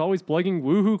 Yeah, as always, plugging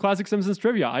Woohoo Classic Simpsons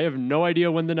Trivia. I have no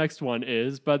idea when the next one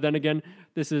is, but then again,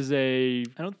 this is a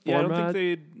I don't format.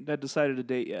 think they had decided a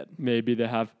date yet. Maybe they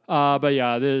have. But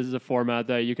yeah, this is a format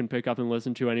that you can pick up and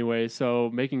listen to anyway. So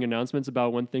making announcements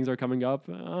about when things are coming up,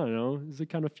 I don't know, is it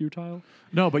kind of futile?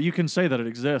 No, but you can say that it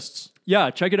exists. Yeah,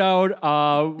 check it out.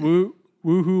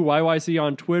 Woohoo YYC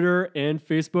on Twitter and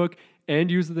Facebook,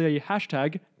 and use the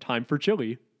hashtag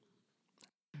 #TimeForChili.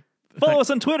 Follow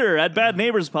us on Twitter at Bad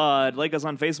Neighbors Pod. Like us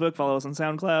on Facebook. Follow us on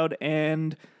SoundCloud.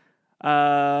 And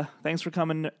thanks for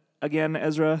coming again,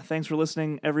 Ezra. Thanks for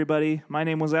listening, everybody. My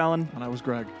name was Alan. And I was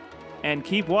Greg. And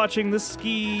keep watching the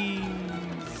ski.